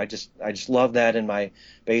artwork, and I just love that in my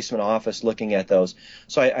basement office looking at those.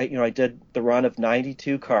 So I did the run of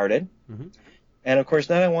 92 carded. Mm-hmm. And, of course,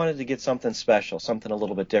 then I wanted to get something special, something a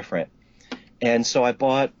little bit different. And so I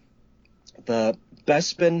bought the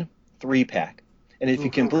Bespin 3-pack. And if you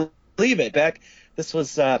can believe it, this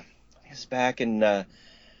was back in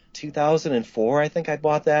 2004, I think I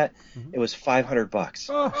bought that. Mm-hmm. It was $500.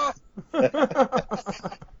 Oh.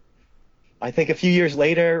 I think a few years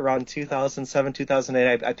later, around 2007,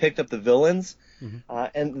 2008, I picked up the Villains. Mm-hmm.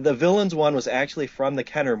 And the Villains one was actually from the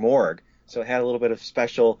Kenner Morgue. So it had a little bit of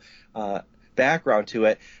special background to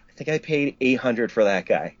it. I think I paid $800 for that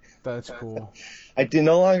guy. That's cool. I do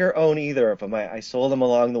no longer own either of them. I sold them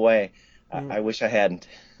along the way. I wish I hadn't.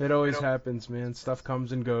 It always happens, man. Stuff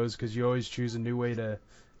comes and goes because you always choose a new way to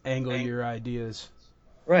angle your ideas.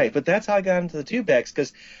 Right, but that's how I got into the 2-packs,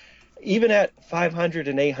 because even at $500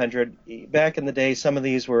 and $800, back in the day, some of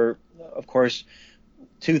these were, of course,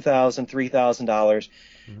 $2,000, $3,000.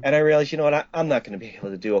 And I realized, you know what, I'm not going to be able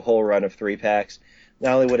to do a whole run of 3-packs.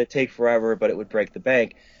 Not only would it take forever, but it would break the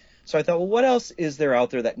bank. So I thought, well, what else is there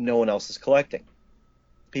out there that no one else is collecting?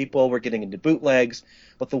 People were getting into bootlegs,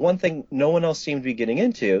 but the one thing no one else seemed to be getting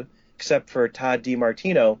into, except for Todd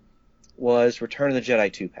DiMartino, was Return of the Jedi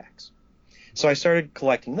 2-packs. So I started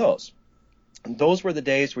collecting those. And those were the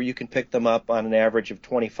days where you can pick them up on an average of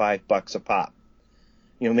 $25 a pop.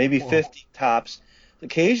 Maybe 50 tops.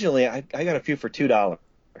 Occasionally, I got a few for $2.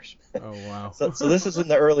 Oh, wow. so this is in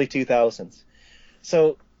the early 2000s.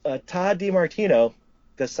 So Todd DiMartino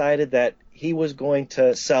decided that he was going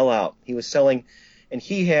to sell out. He was selling, and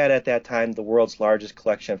he had at that time the world's largest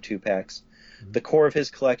collection of 2-packs. Mm-hmm. The core of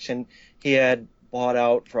his collection he had bought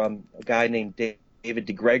out from a guy named David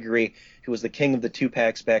DeGregory, who was the king of the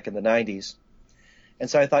 2-packs back in the 90s. And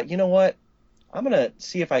so I thought, you know what? I'm going to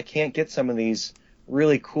see if I can't get some of these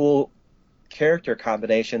really cool character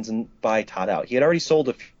combinations and buy Todd out. He had already sold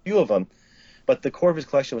a few of them, but the core of his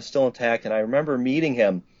collection was still intact. And I remember meeting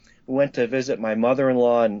him. We went to visit my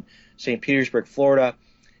mother-in-law in St. Petersburg, Florida,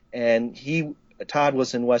 and Todd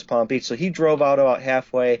was in West Palm Beach. So he drove out about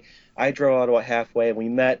halfway. I drove out about halfway, and we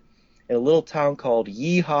met in a little town called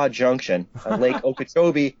Yeehaw Junction on Lake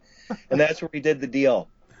Okeechobee, and that's where we did the deal.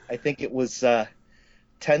 I think it was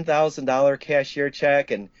 $10,000 cashier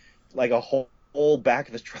check and like a whole back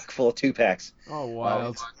of his truck full of 2-packs. Oh,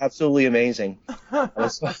 wild. Absolutely amazing.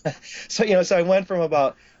 So I went from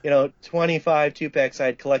about 25 2-packs I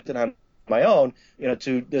had collected on my own,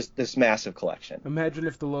 to this massive collection. Imagine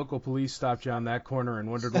if the local police stopped you on that corner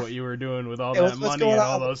and wondered what you were doing with all that money and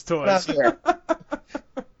all those toys.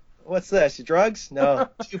 What's this? Drugs? No,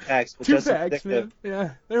 2-packs. 2-packs, man.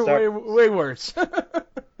 Yeah, they're way worse.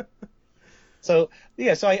 So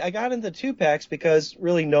I got into 2-packs because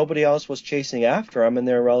really nobody else was chasing after them, and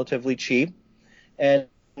they're relatively cheap. And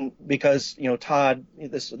because Todd,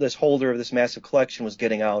 this holder of this massive collection, was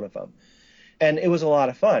getting out of them, and it was a lot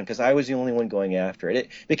of fun because I was the only one going after it. It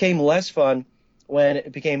became less fun when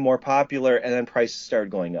it became more popular, and then prices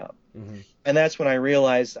started going up. Mm-hmm. And that's when I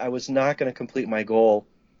realized I was not going to complete my goal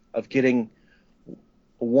of getting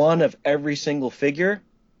one of every single figure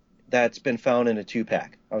that's been found in a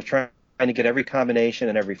 2-pack. I was trying to get every combination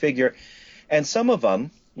and every figure, and some of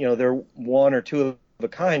them, they're one or two of a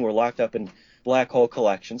kind, were locked up in black hole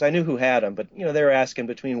collections. I knew who had them, but they were asking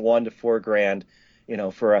between $1 to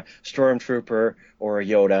 $4,000, for a Stormtrooper or a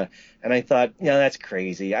Yoda, and I thought, that's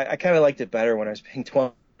crazy. I kind of liked it better when I was paying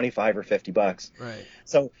 $25 or $50. Right.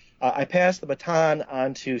 So I passed the baton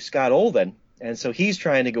on to Scott Olden, and so he's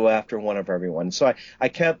trying to go after one of everyone. So I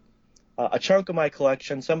kept a chunk of my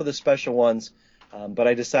collection, some of the special ones. But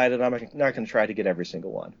I decided I'm not going to try to get every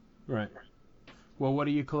single one. Right. Well, what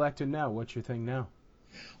are you collecting now? What's your thing now?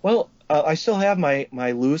 Well, I still have my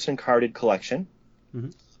loose and carded collection. Mm-hmm.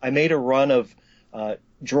 I made a run of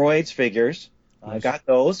droids figures. Nice. I got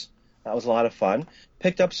those. That was a lot of fun.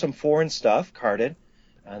 Picked up some foreign stuff, carded,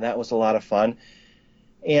 and that was a lot of fun.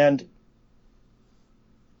 And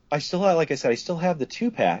I still have, like I said, I still have the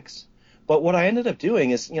 2-packs. But what I ended up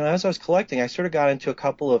doing is, as I was collecting, I sort of got into a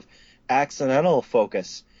couple of accidental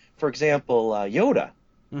focus. For example, Yoda.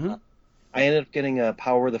 Mm-hmm. I ended up getting a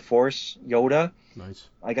Power of the Force Yoda. Nice.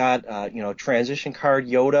 I got transition card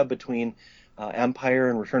Yoda between Empire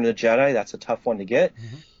and Return of the Jedi. That's a tough one to get.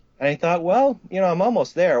 Mm-hmm. And I thought, well, I'm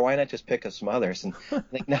almost there. Why not just pick up some others? And I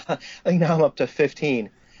think now I'm up to 15.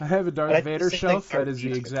 I have a Darth Vader shelf that is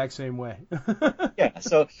the exact same way. Yeah,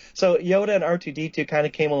 so Yoda and R2-D2 kind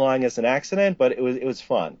of came along as an accident, but it was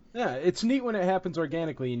fun. Yeah, it's neat when it happens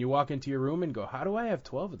organically and you walk into your room and go, how do I have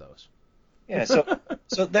 12 of those? Yeah,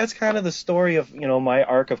 so that's kind of the story of my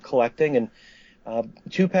arc of collecting, and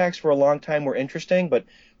 2-packs for a long time were interesting, but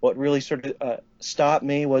what really sort of stopped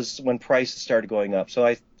me was when prices started going up. So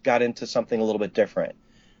I got into something a little bit different.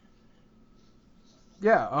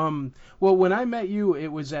 Yeah, well, when I met you, it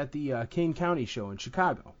was at the Kane County show in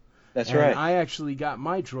Chicago. That's right. I actually got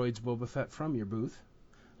my Droids Boba Fett from your booth.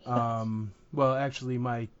 Well, actually,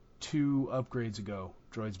 my 2 upgrades ago,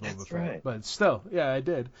 Droids Boba That's Fett. Right. But still, yeah, I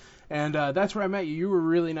did. And that's where I met you. You were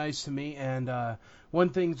really nice to me. And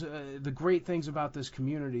the great things about this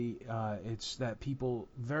community, it's that people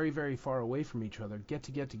very, very far away from each other get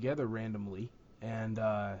together randomly and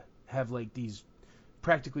have like these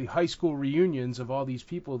practically high school reunions of all these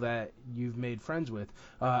people that you've made friends with.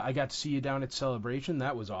 I got to see you down at Celebration.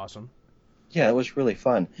 That was awesome. Yeah, it was really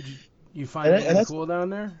fun. Did you find it cool down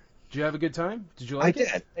there? Did you have a good time? Did you like it?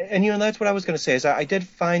 I did. And that's what I was going to say is I did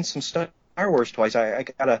find some Star Wars toys. I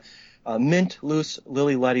got a mint loose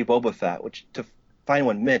Lily Letty Boba Fett, which to find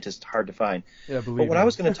one mint is hard to find. Yeah, believe But what I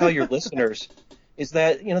was going to tell your listeners is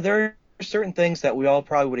that there certain things that we all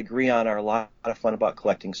probably would agree on are a lot of fun about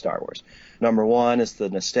collecting Star Wars. Number one is the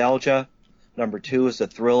nostalgia. Number two is the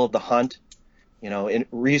thrill of the hunt. In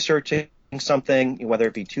researching something, whether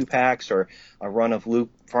it be 2-packs or a run of Luke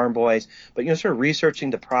Farm Boys, but sort of researching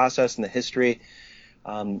the process and the history.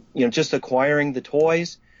 Just acquiring the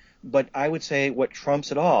toys. But I would say what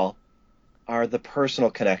trumps it all are the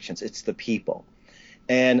personal connections. It's the people.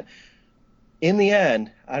 And in the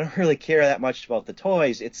end, I don't really care that much about the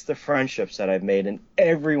toys. It's the friendships that I've made, and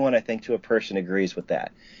everyone, I think, to a person agrees with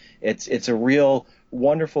that. It's a real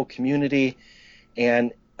wonderful community,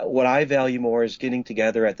 and what I value more is getting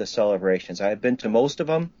together at the celebrations. I've been to most of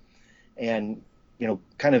them, and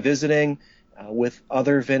kind of visiting with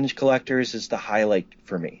other vintage collectors is the highlight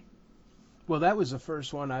for me. Well, that was the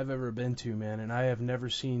first one I've ever been to, man, and I have never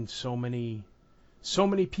seen so many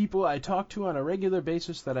people I talk to on a regular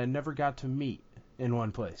basis that I never got to meet in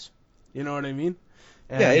one place. You know what I mean?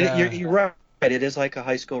 And, you're right. It is like a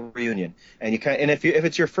high school reunion, and if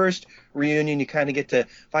it's your first reunion, you kind of get to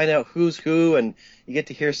find out who's who, and you get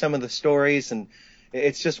to hear some of the stories, and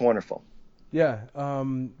it's just wonderful. Yeah.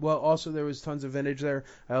 Well, also there was tons of vintage there.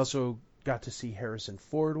 I also got to see Harrison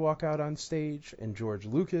Ford walk out on stage and George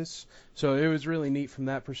Lucas. So it was really neat from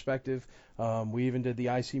that perspective. We even did the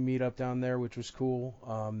IC meetup down there, which was cool.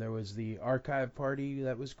 There was the archive party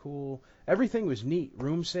that was cool. Everything was neat.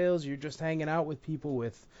 Room sales, you're just hanging out with people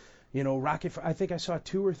with, I think I saw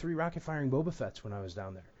 2 or 3 rocket firing Boba Fett's when I was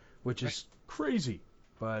down there, which is crazy.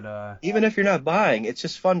 But even if you're not buying, it's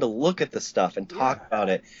just fun to look at the stuff and talk about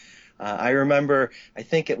it. I remember, I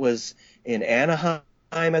think it was in Anaheim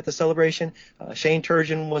at the celebration. Shane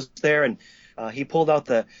Turgeon was there, and he pulled out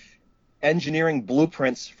the engineering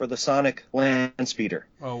blueprints for the Sonic land speeder.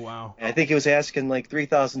 Oh, wow. And I think he was asking like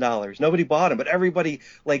 $3,000. Nobody bought them, but everybody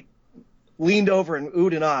leaned over and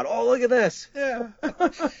oohed and awed. Oh, look at this. Yeah.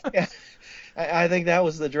 Yeah. I think that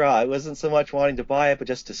was the draw. It wasn't so much wanting to buy it, but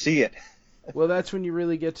just to see it. Well, that's when you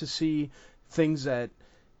really get to see things that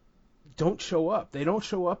don't show up. They don't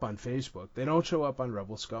show up on Facebook. They don't show up on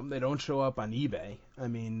Rebel Scum. They don't show up on eBay. I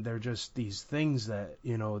mean, they're just these things that,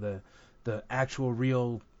 the actual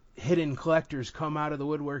real hidden collectors come out of the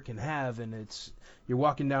woodwork and have, and you're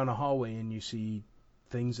walking down a hallway and you see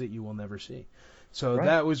things that you will never see. So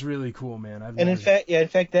That was really cool, man. In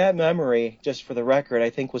fact, that memory, just for the record, I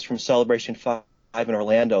think was from Celebration 5 in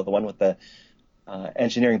Orlando, the one with the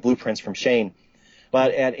engineering blueprints from Shane.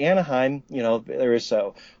 But at Anaheim, there was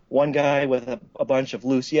one guy with a bunch of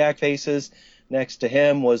loose yak faces. Next to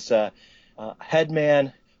him was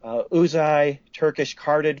Headman, Uzai, Turkish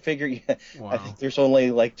carded figure. Wow. I think there's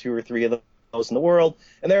only like 2 or 3 of those in the world,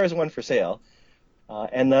 and there was one for sale.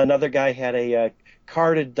 And another guy had a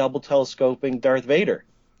carded double telescoping Darth Vader.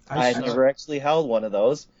 I had never actually held one of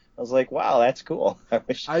those. I was like, wow, that's cool.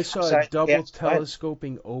 I saw a double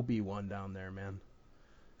telescoping Obi-Wan down there, man.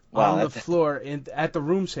 Wow, on the floor at the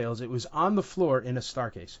room sales. It was on the floor in a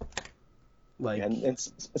star case. And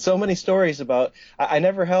so many stories about. I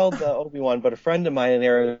never held the Obi-Wan, but a friend of mine in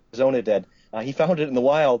Arizona did. He found it in the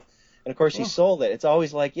wild, and of course he sold it. It's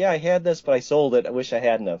always like, yeah, I had this, but I sold it. I wish I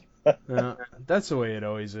hadn't have. Yeah, that's the way it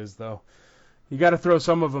always is, though. You got to throw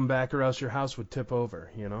some of them back, or else your house would tip over.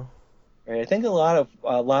 Right. I think a lot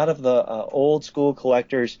of the old school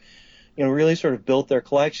collectors, really sort of built their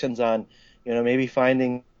collections on, maybe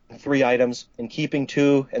finding 3 items and keeping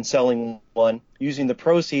 2 and selling 1, using the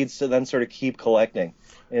proceeds to then sort of keep collecting.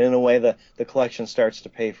 And in a way, the collection starts to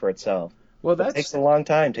pay for itself. Well, that takes a long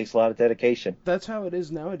time, takes a lot of dedication. That's how it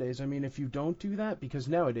is nowadays. I mean, if you don't do that, because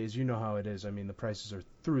nowadays, you know how it is. I mean, the prices are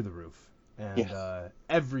through the roof, and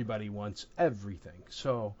everybody wants everything.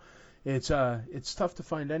 So it's tough to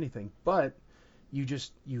find anything, but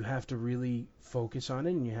you have to really focus on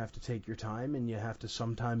it, and you have to take your time, and you have to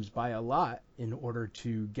sometimes buy a lot in order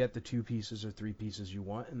to get the 2 pieces or 3 pieces you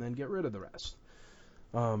want, and then get rid of the rest.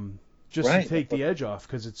 To take the edge off,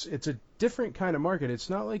 because it's a different kind of market. It's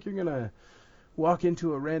not like you're gonna walk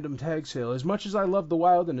into a random tag sale. As much as I love the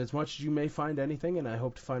wild, and as much as you may find anything, and I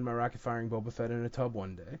hope to find my rocket firing Boba Fett in a tub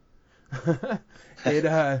one day,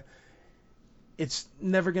 it's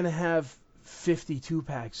never gonna have 52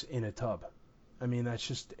 packs in a tub. I mean,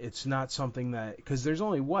 it's not something that, because there's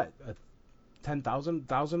only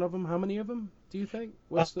 10,000 of them. How many of them do you think?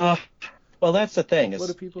 Well, that's the thing. What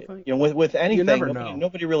do people think? With anything, you never know.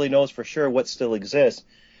 Nobody really knows for sure what still exists.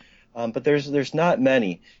 But there's not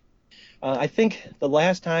many. I think the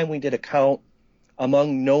last time we did a count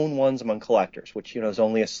among known ones among collectors, which is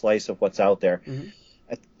only a slice of what's out there,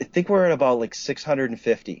 I think we're at about like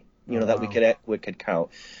 650. That we could count.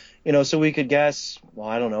 So we could guess. Well,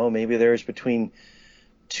 I don't know. Maybe there's between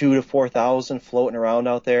 2,000 to 4,000 floating around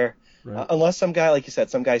out there. Right. Unless some guy, like you said,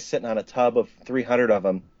 some guy's sitting on a tub of 300 of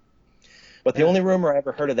them. But the only rumor I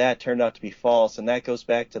ever heard of that turned out to be false, and that goes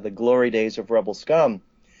back to the glory days of Rebel Scum.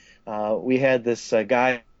 We had this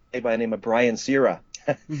guy by the name of Brian Cira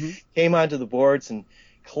came onto the boards and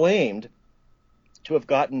claimed to have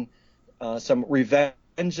gotten some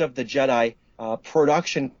Revenge of the Jedi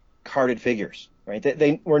production carded figures. Right?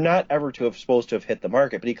 They were not ever to have supposed to have hit the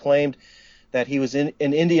market, but he claimed that he was in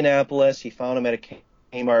Indianapolis. He found them at a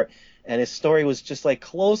Kmart, and his story was just like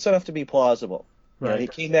close enough to be plausible. Right. He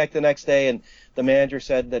came back the next day, and the manager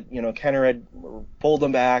said that Kenner had pulled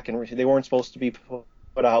them back, and they weren't supposed to be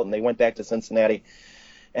put out, and they went back to Cincinnati.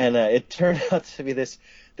 And it turned out to be this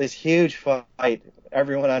huge fight.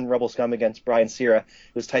 Everyone on Rebel Scum against Brian Cira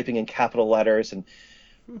was typing in capital letters.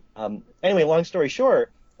 And anyway, long story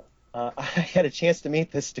short, I had a chance to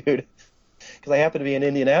meet this dude because I happened to be in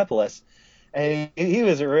Indianapolis. And he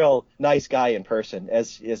was a real nice guy in person,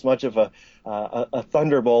 as much of a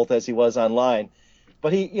thunderbolt as he was online.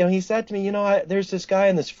 But he said to me, there's this guy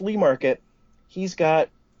in this flea market. He's got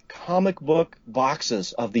comic book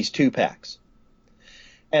boxes of these 2-packs.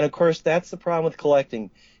 And of course, that's the problem with collecting,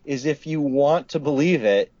 is if you want to believe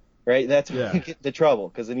it, right? That's when you get into trouble,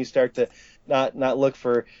 because then you start to not look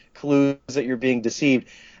for clues that you're being deceived.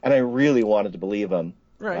 And I really wanted to believe him.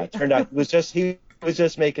 Right. Turned out he was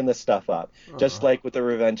just making this stuff up, just like with the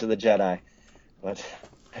Revenge of the Jedi. But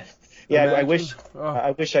yeah, I wish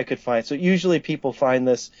I could find. So usually people find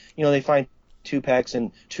this, they find 2-packs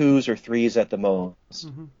in 2s or 3s at the most.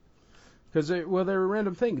 Because they're a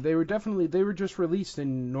random thing. They were just released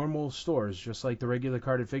in normal stores, just like the regular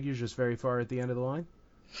carded figures, just very far at the end of the line.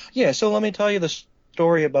 Yeah, so let me tell you the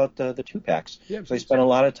story about the 2-packs. Yeah, so I spent a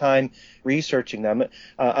lot of time researching them.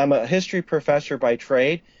 I'm a history professor by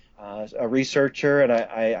trade, a researcher, and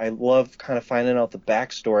I love kind of finding out the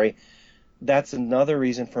backstory. That's another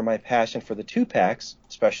reason for my passion for the 2-packs,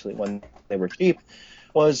 especially when they were cheap,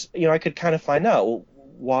 was, I could kind of find out,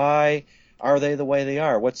 why are they the way they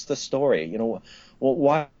are? What's the story?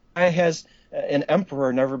 Why has an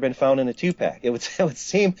emperor never been found in a 2-pack? It would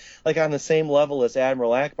seem like on the same level as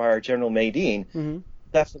Admiral Akbar or General Madine,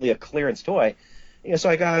 definitely a clearance toy. So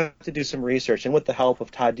I got to do some research, and with the help of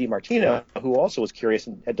Todd DiMartino, who also was curious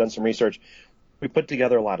and had done some research, we put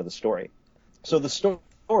together a lot of the story. So the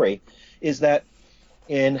story is that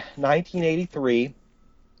in 1983,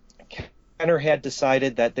 Kenner had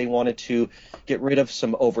decided that they wanted to get rid of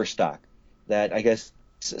some overstock, that I guess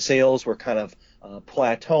sales were kind of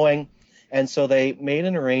plateauing, and so they made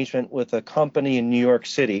an arrangement with a company in New York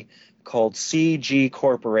City called CG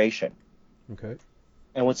Corporation. Okay.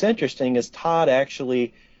 And what's interesting is Todd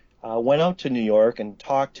actually went out to New York and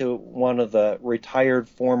talked to one of the retired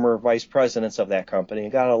former vice presidents of that company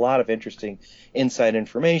and got a lot of interesting inside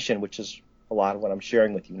information, which is a lot of what I'm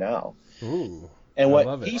sharing with you now. Ooh, and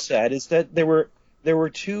what he said is that there were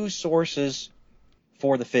 2 sources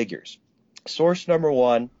for the figures. Source number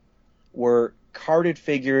 1 were carded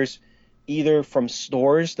figures either from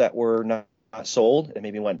stores that were not sold and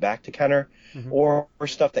maybe went back to Kenner, or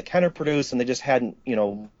stuff that Kenner produced and they just hadn't,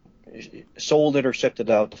 sold it or shipped it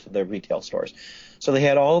out to the retail stores. So they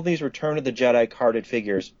had all of these Return of the Jedi carded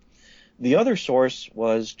figures. The other source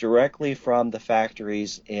was directly from the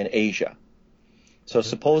factories in Asia. So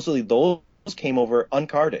supposedly those came over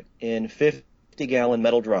uncarded in 50-gallon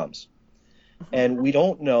metal drums. And we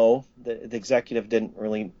don't know, the executive didn't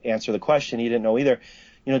really answer the question, he didn't know either,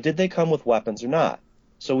 did they come with weapons or not?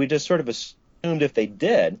 So we just sort of assumed if they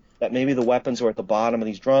did, that maybe the weapons were at the bottom of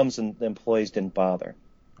these drums and the employees didn't bother.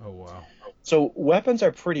 Oh, wow. So weapons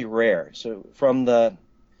are pretty rare. So from the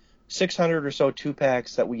 600 or so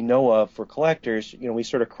 2-packs that we know of for collectors, we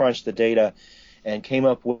sort of crunched the data and came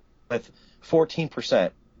up with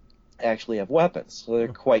 14% actually have weapons. So they're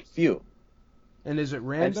quite few. And is it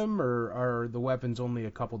random, or are the weapons only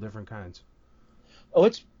a couple different kinds? Oh,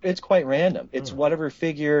 it's quite random. It's whatever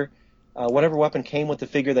figure, whatever weapon came with the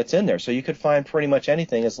figure that's in there. So you could find pretty much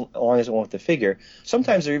anything as long as it went with the figure.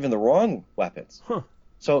 Sometimes they're even the wrong weapons.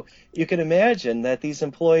 So you can imagine that these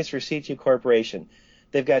employees for CG Corporation,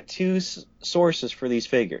 they've got 2 sources for these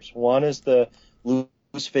figures. One is the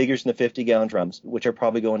loose figures in the 50-gallon drums, which are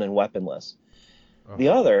probably going in weaponless. The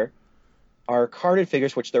other are carded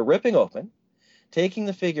figures, which they're ripping open, taking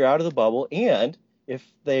the figure out of the bubble, and if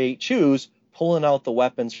they choose, pulling out the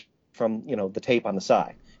weapons from the tape on the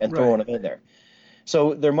side and throwing them in there.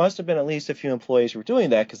 So there must have been at least a few employees who were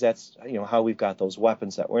doing that, because that's how we've got those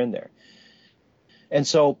weapons that were in there. And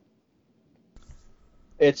so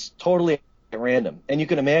it's totally random. And you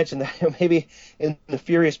can imagine that maybe in the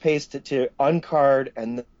furious pace to uncard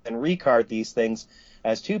and recard these things,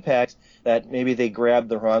 as 2-packs, that maybe they grabbed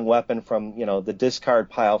the wrong weapon from, the discard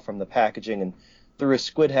pile from the packaging and threw a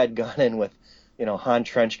squid head gun in with, Han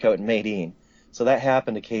Trenchcoat and Madine. So that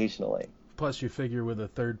happened occasionally. Plus, you figure with a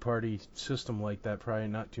third-party system like that, probably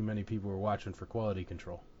not too many people were watching for quality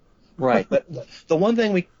control. Right. But the one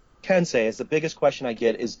thing we can say is the biggest question I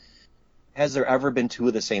get is, has there ever been two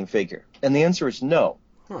of the same figure? And the answer is no.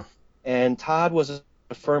 Huh. And Todd was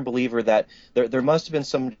a firm believer that there must have been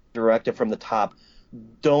some directive from the top,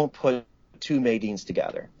 don't put two Madines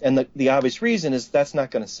together. And the obvious reason is that's not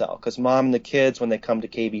going to sell, because mom and the kids, when they come to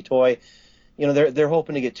KB Toy, they're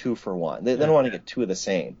hoping to get 2 for 1. They don't want to get 2 of the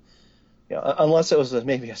same, unless it was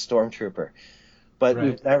maybe a Stormtrooper. But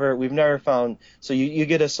right. we've never found. So you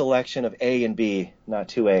get a selection of A and B, not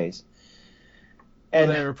 2 A's. And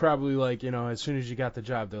they were probably like, as soon as you got the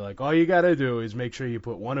job, they're like, all you got to do is make sure you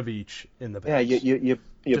put one of each in the base. Yeah, you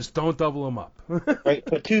just don't double them up. Right,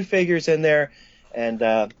 put 2 figures in there, and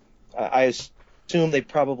I assume they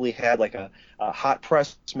probably had like a hot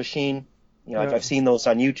press machine. I've seen those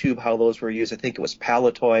on YouTube, how those were used. I think it was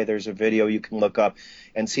Palatoy. There's a video you can look up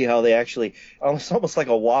and see how they actually, almost like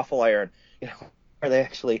a waffle iron, where they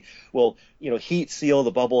actually will, heat seal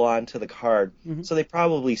the bubble onto the card. Mm-hmm. So they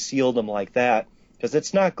probably sealed them like that, because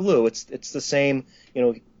it's not glue. It's the same,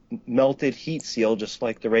 melted heat seal, just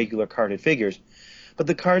like the regular carded figures. But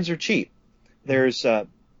the cards are cheap. There's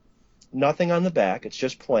nothing on the back. It's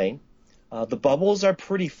just plain. The bubbles are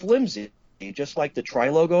pretty flimsy, just like the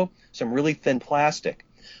Tri-Logo, some really thin plastic.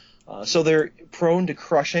 So they're prone to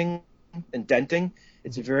crushing and denting.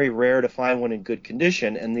 It's very rare to find one in good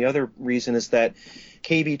condition. And the other reason is that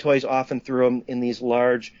KB Toys often threw them in these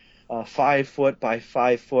large 5-foot by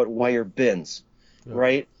 5-foot wire bins,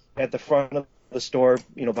 right at the front of the store,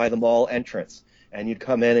 by the mall entrance. And you'd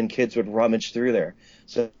come in and kids would rummage through there.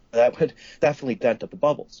 So that would definitely dent up the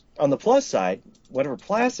bubbles. On the plus side, whatever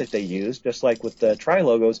plastic they use, just like with the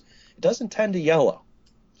Tri-Logos, it doesn't tend to yellow.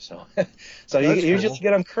 So you usually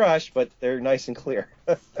get them crushed, but they're nice and clear.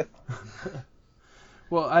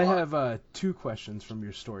 Well, I have 2 questions from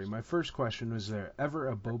your story. My first question, was there ever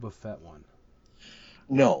a Boba Fett one?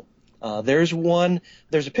 No. There's one.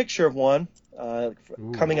 There's a picture of one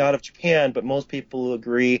coming out of Japan, but most people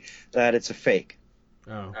agree that it's a fake.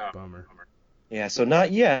 Oh, bummer. Yeah, so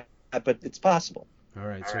not yet, but it's possible. All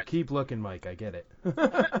right, so keep looking, Mike. I get it.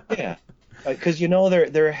 Yeah, because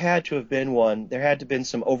there had to have been one. There had to have been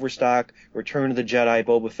some overstock Return of the Jedi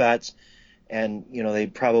Boba Fett's, and they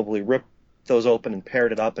probably ripped those open and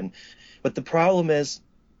paired it up. But the problem is,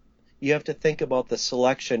 you have to think about the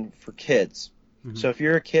selection for kids. Mm-hmm. So if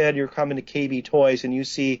you're a kid, you're coming to KB Toys and you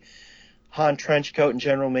see Han Trenchcoat and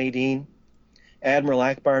General Madine, Admiral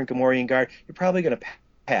Akbar and Gamorrean Guard, you're probably going to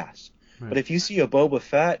pass. Right. But if you see a Boba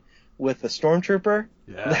Fett with a Stormtrooper,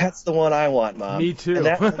 that's the one I want, Mom. Me too. And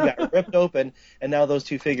that one got ripped open, and now those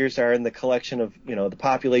 2 figures are in the collection of, the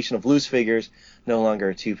population of loose figures, no longer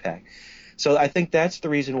a 2-pack. So I think that's the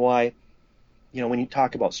reason why, when you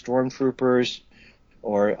talk about Stormtroopers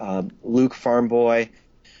or Luke Farm Boy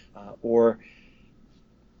or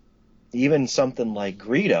even something like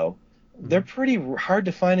Greedo, they're pretty hard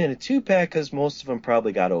to find in a 2-pack because most of them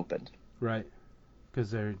probably got opened. Right,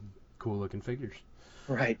 because they're cool-looking figures.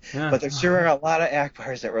 Right, yeah. But there sure are a lot of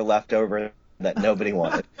Akbars that were left over that nobody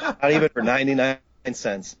wanted, not even for 99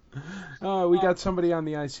 cents. Oh, we got somebody on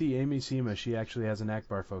the IC, Amy Sema. She actually has an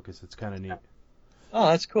Akbar focus. It's kind of neat. Oh,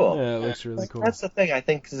 that's cool. Yeah, it looks really cool. That's the thing I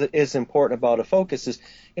think is important about a focus is,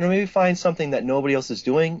 maybe find something that nobody else is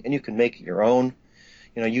doing and you can make it your own.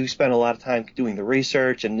 You spend a lot of time doing the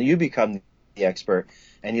research and you become the expert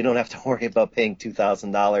and you don't have to worry about paying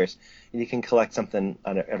 $2,000. You can collect something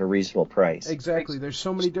at a reasonable price. Exactly. There's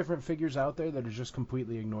so many different figures out there that are just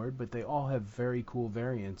completely ignored, but they all have very cool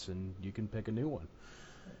variants and you can pick a new one.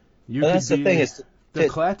 That's the thing is the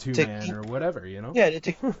Klaatu man or whatever, Yeah,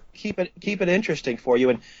 to keep it interesting for you.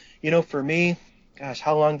 And, for me, gosh,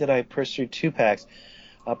 how long did I pursue 2-packs?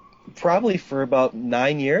 Probably for about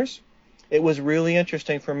 9 years. It was really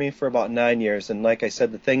interesting for me for about 9 years. And like I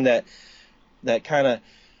said, the thing that kind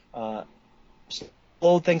of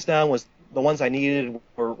slowed things down was the ones I needed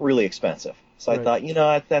were really expensive. So I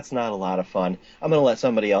thought, that's not a lot of fun. I'm going to let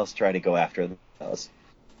somebody else try to go after those.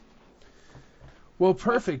 Well,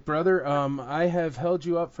 perfect, brother. I have held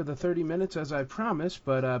you up for the 30 minutes as I promised,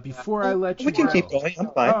 but before I let you we can keep going.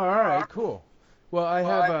 I'm fine. Oh, all right, cool. Well,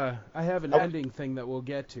 I have an ending thing that we'll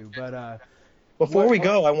get to, but before we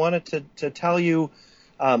go, I wanted to tell you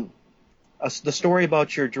the story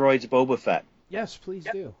about your droid's Boba Fett. Yes, please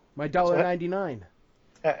do. My $1.99.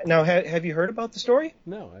 Now, have you heard about the story?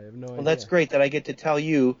 No, I have no idea. Well, that's great that I get to tell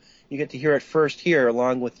you. You get to hear it first here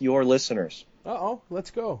along with your listeners. Uh-oh,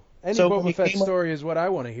 let's go. Any So when Boba we Fett came up- story is what I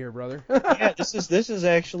want to hear, brother. Yeah, this is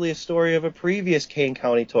actually a story of a previous Kane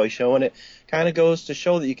County toy show, and it kind of goes to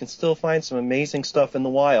show that you can still find some amazing stuff in the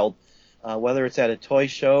wild, whether it's at a toy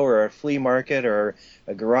show or a flea market or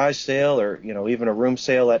a garage sale or even a room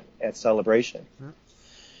sale at Celebration.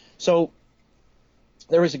 So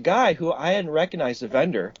there was a guy who I hadn't recognized, a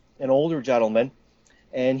vendor, an older gentleman,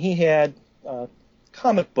 and he had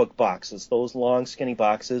comic book boxes, those long, skinny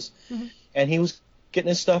boxes, and he was getting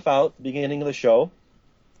his stuff out at the beginning of the show,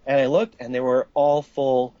 and I looked, and they were all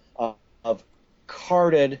full of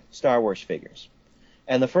carded Star Wars figures.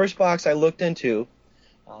 And the first box I looked into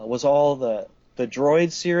was all the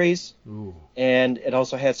Droid series, Ooh. and it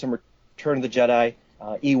also had some Return of the Jedi,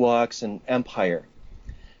 Ewoks, and Empire.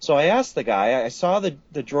 So I asked the guy, I saw the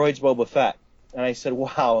Droids Boba Fett, and I said,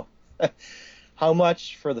 wow, how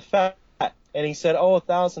much for the Fett? And he said,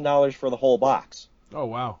 $1,000 for the whole box. Oh,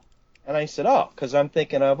 wow. And I said, because I'm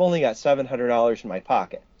thinking I've only got $700 in my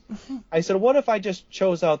pocket. I said, what if I just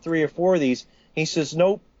chose out 3 or 4 of these? He says,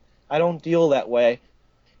 nope, I don't deal that way.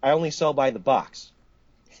 I only sell by the box.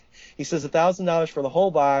 He says, $1,000 for the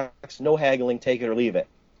whole box, no haggling, take it or leave it.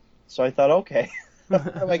 So I thought, okay,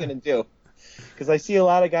 what am I going to do? Because I see a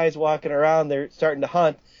lot of guys walking around, they're starting to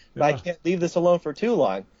hunt, but I can't leave this alone for too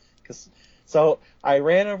long. So I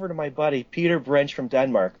ran over to my buddy, Peter Brench from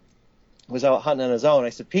Denmark, who was out hunting on his own. I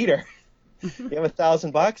said, Peter, you have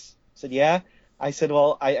 $1,000? He said, yeah. I said,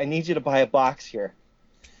 well, I need you to buy a box here.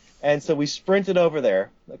 And so we sprinted over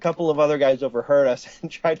there. A couple of other guys overheard us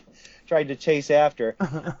and tried to chase after.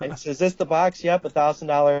 And he says, is this the box? Yep,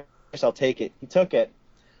 $1,000. I'll take it. He took it,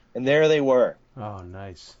 and there they were. Oh,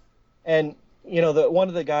 nice. And one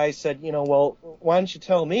of the guys said, well, why don't you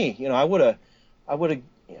tell me? I would have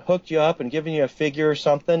hooked you up and given you a figure or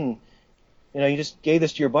something. You just gave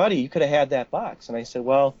this to your buddy. You could have had that box. And I said,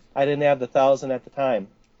 well, I didn't have the 1,000 at the time.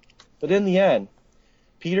 But in the end,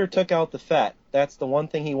 Peter took out the Fett. That's the one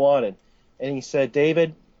thing he wanted. And he said,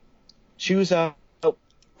 David, choose out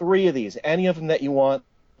 3 of these. Any of them that you want,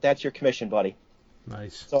 that's your commission, buddy.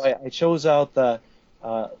 Nice. So I chose out the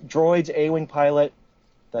Droids A-Wing pilot,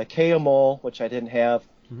 the Kea Mole, which I didn't have,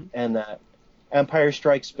 and the Empire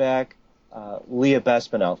Strikes Back Leia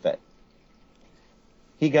Bespin outfit.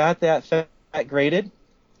 He got that Fett graded.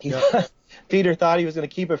 Peter thought he was going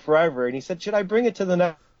to keep it forever, and he said, should I bring it to the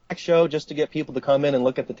next show just to get people to come in and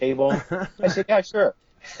look at the table? I said, yeah, sure.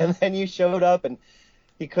 And then you showed up, and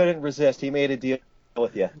he couldn't resist. He made a deal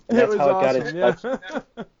with you. And that's how it got its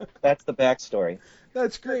That's the backstory.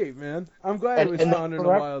 That's great, man. I'm glad it was found in the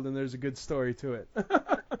wild, and there's a good story to it.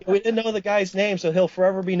 We didn't know the guy's name, so he'll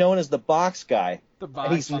forever be known as the Box Guy. The Box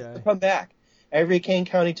and he's Guy. never come back. Every Kane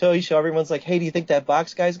County Toy Show, everyone's like, hey, do you think that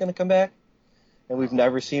Box Guy's going to come back? And we've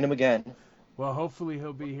never seen him again. Well, hopefully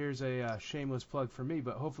he'll be, here's a shameless plug for me,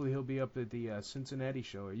 but hopefully he'll be up at the Cincinnati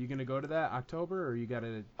show. Are you going to go to that October, or you got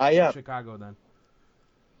to Chicago then?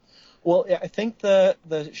 Well, I think the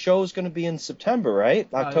show's going to be in September, right?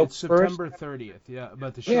 October it's September 30th, yeah,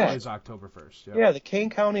 but the show is October 1st. Yeah, the Kane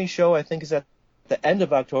County show, I think, is at the end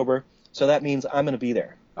of October, so that means I'm going to be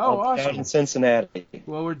there. Oh, awesome. Down in Cincinnati.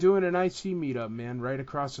 Well, we're doing an IC meetup, man, right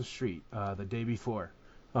across the street the day before,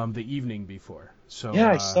 the evening before. So yeah,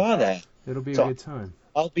 I saw that. It'll be a good time.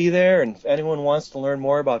 I'll be there, and if anyone wants to learn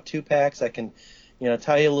more about 2-packs, I can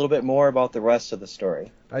tell you a little bit more about the rest of the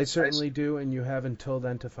story. I certainly do, and you have until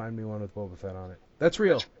then to find me one with Boba Fett on it. That's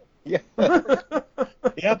real. Yeah.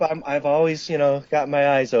 Yep, I've always, got my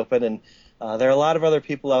eyes open, and there are a lot of other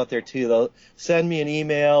people out there, too. They'll send me an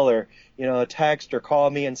email or, a text or call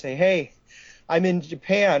me and say, hey, I'm in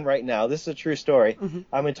Japan right now. This is a true story.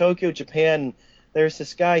 I'm in Tokyo, Japan. There's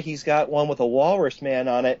this guy, he's got one with a walrus man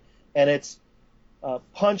on it, and it's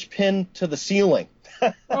punch pinned to the ceiling.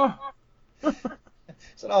 I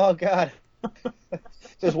said, oh, God. It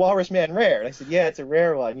says Walrus Man Rare. And I said, yeah, it's a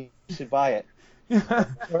rare one. You should buy it.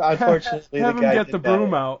 Unfortunately, have the guy him get the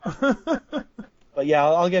broom out. But yeah,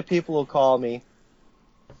 I'll get people who'll call me.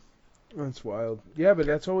 That's wild. Yeah, but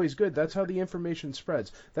that's always good. That's how the information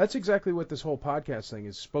spreads. That's exactly what this whole podcast thing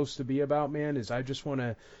is supposed to be about, man, is I just want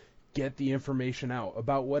to get the information out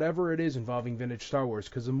about whatever it is involving vintage Star Wars,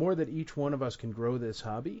 because the more that each one of us can grow this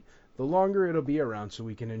hobby, the longer it'll be around so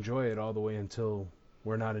we can enjoy it all the way until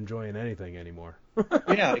we're not enjoying anything anymore.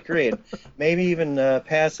 Yeah, agreed. Maybe even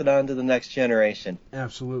pass it on to the next generation.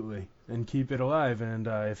 Absolutely. And keep it alive. And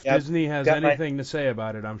if Disney has anything to say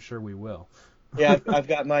about it, I'm sure we will. Yeah, I've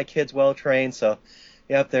got my kids well trained, so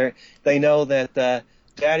they know that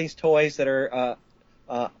Daddy's toys that are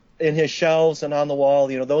in his shelves and on the wall,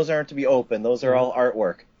 those aren't to be opened. Those are all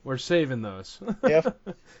artwork. We're saving those. Yep.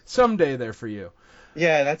 Someday they're for you.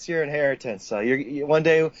 Yeah, that's your inheritance. So one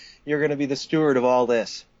day you're going to be the steward of all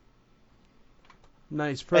this.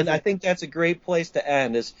 Nice, perfect. And I think that's a great place to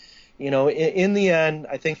end. Is, in the end,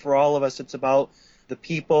 I think for all of us, it's about the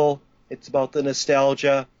people, it's about the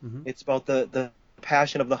nostalgia, it's about the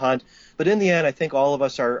passion of the hunt. But in the end, I think all of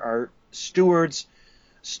us are stewards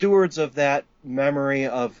of that memory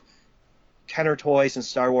of Kenner toys and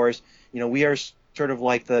Star Wars. We are sort of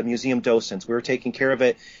like the museum docents. We're taking care of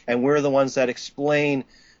it, and we're the ones that explain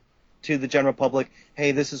to the general public,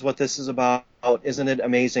 hey, this is what this is about. Isn't it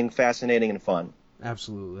amazing, fascinating, and fun?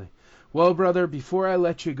 Absolutely. Well, brother, before I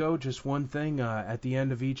let you go, just one thing. At the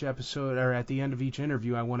end of each episode, or at the end of each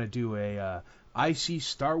interview, I want to do a I See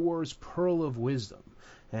Star Wars Pearl of Wisdom.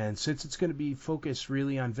 And since it's going to be focused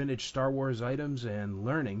really on vintage Star Wars items and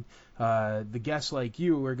learning, the guests like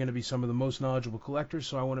you are going to be some of the most knowledgeable collectors,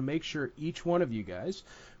 so I want to make sure each one of you guys,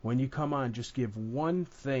 when you come on, just give one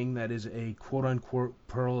thing that is a quote-unquote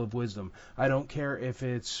pearl of wisdom. I don't care if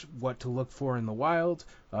it's what to look for in the wild,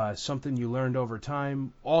 something you learned over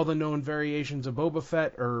time, all the known variations of Boba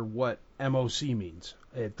Fett, or what MOC means.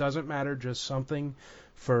 It doesn't matter, just something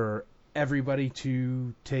for everybody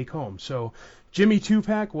to take home. So, Jimmy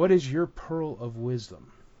Tupac, what is your pearl of wisdom?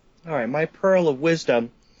 All right, my pearl of wisdom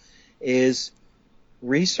is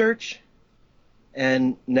research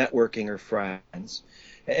and networking or friends.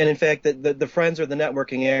 And in fact, the friends or the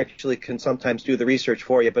networking actually can sometimes do the research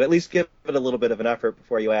for you, but at least give it a little bit of an effort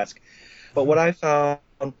before you ask. But what I found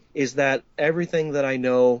is that everything that I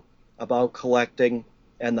know about collecting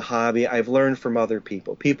and the hobby, I've learned from other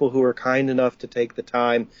people who are kind enough to take the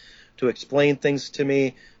time to explain things to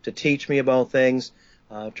me, to teach me about things,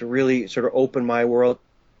 to really sort of open my world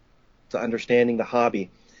to understanding the hobby.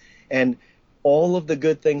 And all of the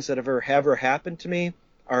good things that have ever happened to me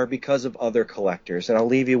are because of other collectors. And I'll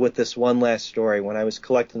leave you with this one last story. When I was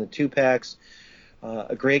collecting the 2-packs,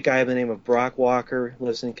 a great guy by the name of Brock Walker,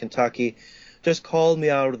 lives in Kentucky, just called me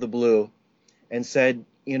out of the blue and said,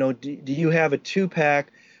 do you have a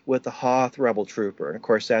 2-pack with the Hoth Rebel Trooper? And of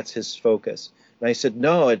course, that's his focus. And I said,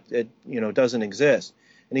 no, it doesn't exist.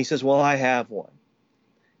 And he says, well, I have one.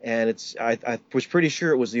 And I was pretty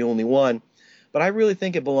sure it was the only one. But I really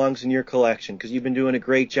think it belongs in your collection because you've been doing a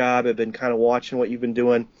great job. I've been kind of watching what you've been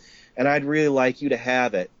doing. And I'd really like you to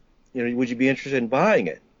have it. Would you be interested in buying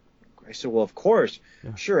it? I said, well, of course.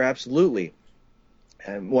 Yeah. Sure, absolutely.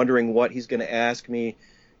 I'm wondering what he's going to ask me,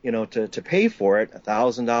 to pay for it,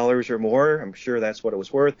 $1,000 or more. I'm sure that's what it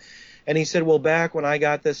was worth. And he said, well, back when I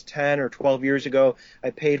got this 10 or 12 years ago,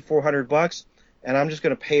 I paid $400, and I'm just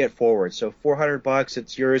going to pay it forward. So $400,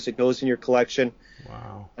 it's yours. It goes in your collection.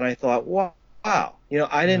 Wow. And I thought, wow. I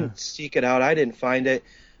didn't seek it out. I didn't find it.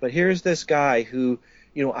 But here's this guy who,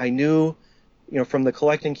 I knew, from the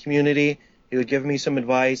collecting community. He would give me some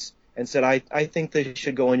advice and said, I think they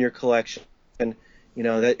should go in your collection. And,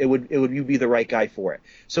 that it would you be the right guy for it.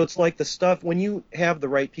 So it's like the stuff, when you have the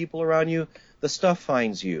right people around you, the stuff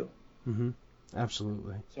finds you. Mm-hmm.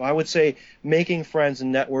 Absolutely. So I would say making friends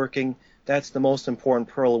and networking, that's the most important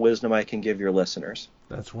pearl of wisdom I can give your listeners.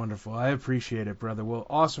 That's wonderful. I appreciate it, brother. Well,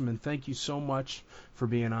 awesome, and thank you so much for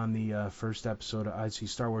being on the first episode of I See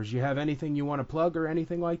Star Wars. You have anything you want to plug or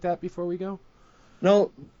anything like that before we go?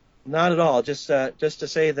 No, not at all. Just to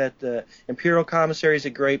say that Imperial Commissary is a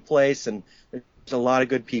great place, and there's a lot of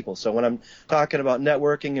good people. So when I'm talking about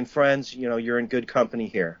networking and friends, you're in good company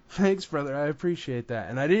here. Thanks, brother. I appreciate that.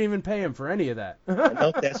 And I didn't even pay him for any of that.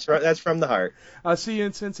 No, that's from the heart. I'll see you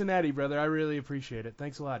in Cincinnati, brother. I really appreciate it.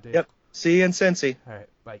 Thanks a lot, Dave. Yep. See you in Cincy. All right.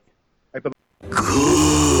 Bye. All right, bye.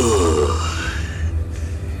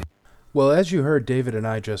 Well, as you heard David and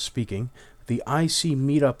I just speaking, the IC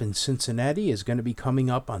meetup in Cincinnati is going to be coming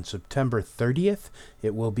up on September 30th.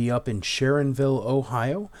 It will be up in Sharonville,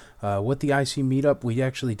 Ohio. What the IC meetup, we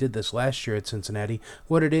actually did this last year at Cincinnati.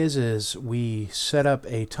 What it is we set up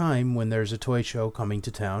a time when there's a toy show coming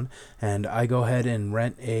to town, and I go ahead and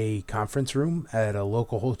rent a conference room at a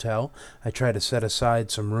local hotel. I try to set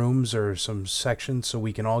aside some rooms or some sections so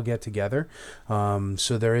we can all get together.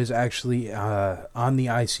 So there is actually, on the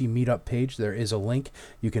IC meetup page, there is a link.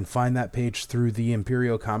 You can find that page through the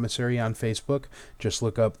Imperial Commissary on Facebook. Just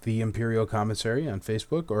look up the Imperial Commissary on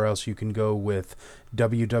Facebook, or else you can go with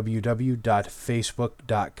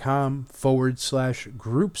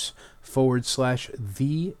www.facebook.com/groups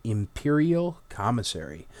The Imperial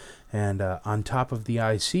Commissary. And on top of the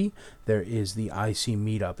IC, there is the IC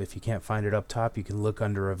Meetup. If you can't find it up top, you can look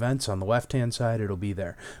under events on the left-hand side. It'll be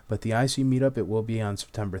there. But the IC Meetup, it will be on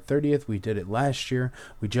September 30th. We did it last year.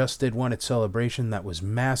 We just did one at Celebration that was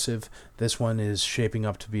massive. This one is shaping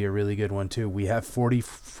up to be a really good one, too. We have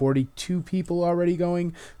 42 people already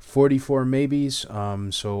going, 44 maybes,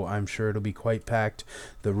 so I'm sure it'll be quite packed.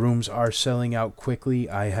 The rooms are selling out quickly.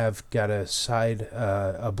 I have got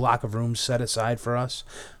a block of rooms set aside for us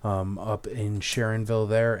up in Sharonville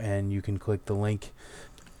there, and you can click the link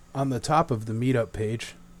on the top of the meetup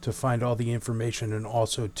page to find all the information and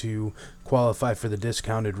also to qualify for the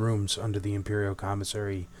discounted rooms under the Imperial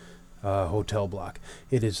Commissary hotel block.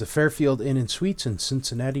 It is the Fairfield Inn and Suites in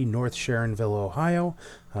Cincinnati, North Sharonville, Ohio.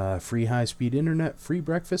 Free high-speed internet, free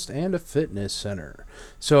breakfast, and a fitness center.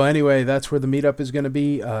 So anyway, that's where the meetup is going to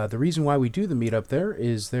be. The reason why we do the meetup there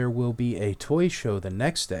is there will be a toy show the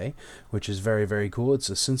next day, which is very, very cool. It's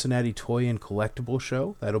the Cincinnati Toy and Collectible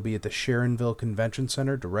Show. That'll be at the Sharonville Convention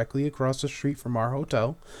Center directly across the street from our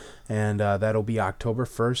hotel. And that'll be October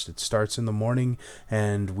 1st. It starts in the morning,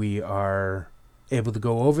 and we are able to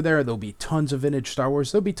go over there. There'll be tons of vintage Star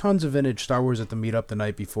Wars. There'll be tons of vintage Star Wars at the meetup the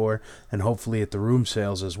night before, and hopefully at the room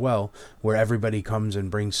sales as well, where everybody comes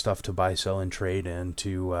and brings stuff to buy, sell, and trade, and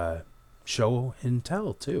to show and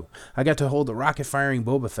tell too. I got to hold the rocket firing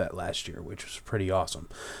Boba Fett last year, which was pretty awesome.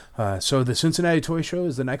 So the Cincinnati Toy Show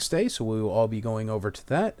is the next day, so we will all be going over to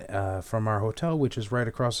that from our hotel, which is right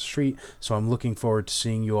across the street. So I'm looking forward to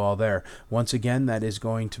seeing you all there. Once again, that is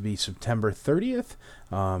going to be September 30th,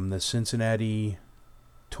 the Cincinnati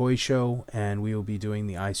Toy Show, and we will be doing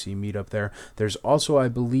the IC meetup there. There's also, I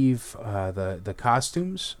believe, the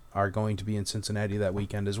costumes are going to be in Cincinnati that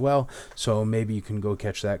weekend as well, so maybe you can go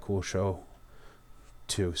catch that cool show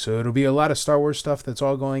too. So it'll be a lot of Star Wars stuff that's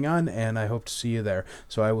all going on, and I hope to see you there.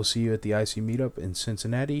 So I will see you at the IC meetup in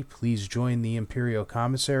Cincinnati. Please join the Imperial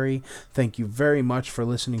Commissary. Thank you very much for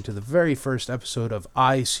listening to the very first episode of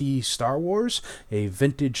IC Star Wars, a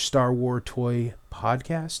vintage Star Wars toy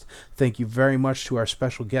podcast. Thank you very much to our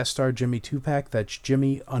special guest star, Jimmy 2Pack. That's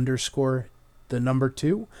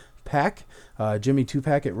Jimmy_2 Pack. Jimmy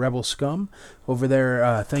 2Pack at Rebel Scum over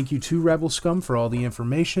there. Thank you to Rebel Scum for all the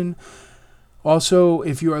information. Also,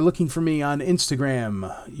 if you are looking for me on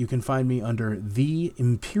Instagram, you can find me under The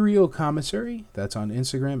Imperial Commissary. That's on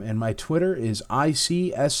Instagram. And my Twitter is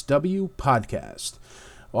ICSW Podcast.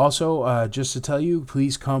 Also, just to tell you,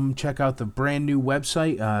 please come check out the brand new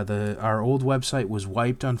website. Our old website was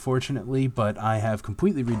wiped, unfortunately, but I have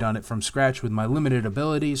completely redone it from scratch with my limited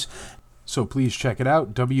abilities. So please check it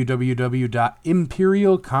out,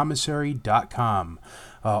 www.imperialcommissary.com.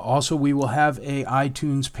 Also, we will have a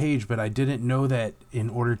iTunes page, but I didn't know that in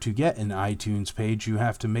order to get an iTunes page, you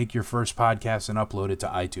have to make your first podcast and upload it to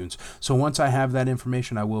iTunes. So once I have that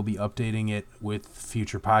information, I will be updating it with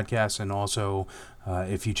future podcasts. And also,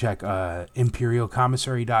 if you check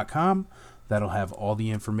imperialcommissary.com, that'll have all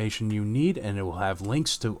the information you need, and it will have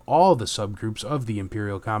links to all the subgroups of the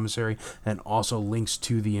Imperial Commissary and also links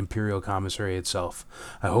to the Imperial Commissary itself.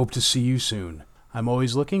 I hope to see you soon. I'm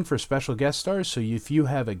always looking for special guest stars, so if you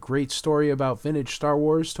have a great story about vintage Star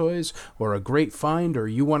Wars toys or a great find, or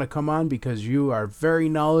you want to come on because you are very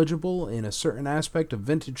knowledgeable in a certain aspect of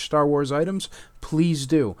vintage Star Wars items, please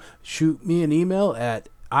do. Shoot me an email at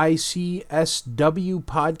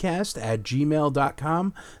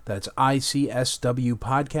icswpodcast@gmail.com. That's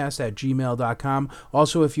icswpodcast@gmail.com.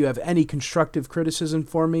 Also, if you have any constructive criticism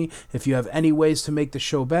for me, if you have any ways to make the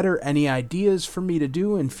show better, any ideas for me to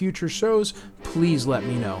do in future shows, please let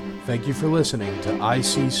me know. Thank you for listening to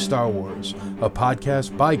IC Star Wars, a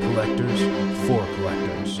podcast by collectors for collectors.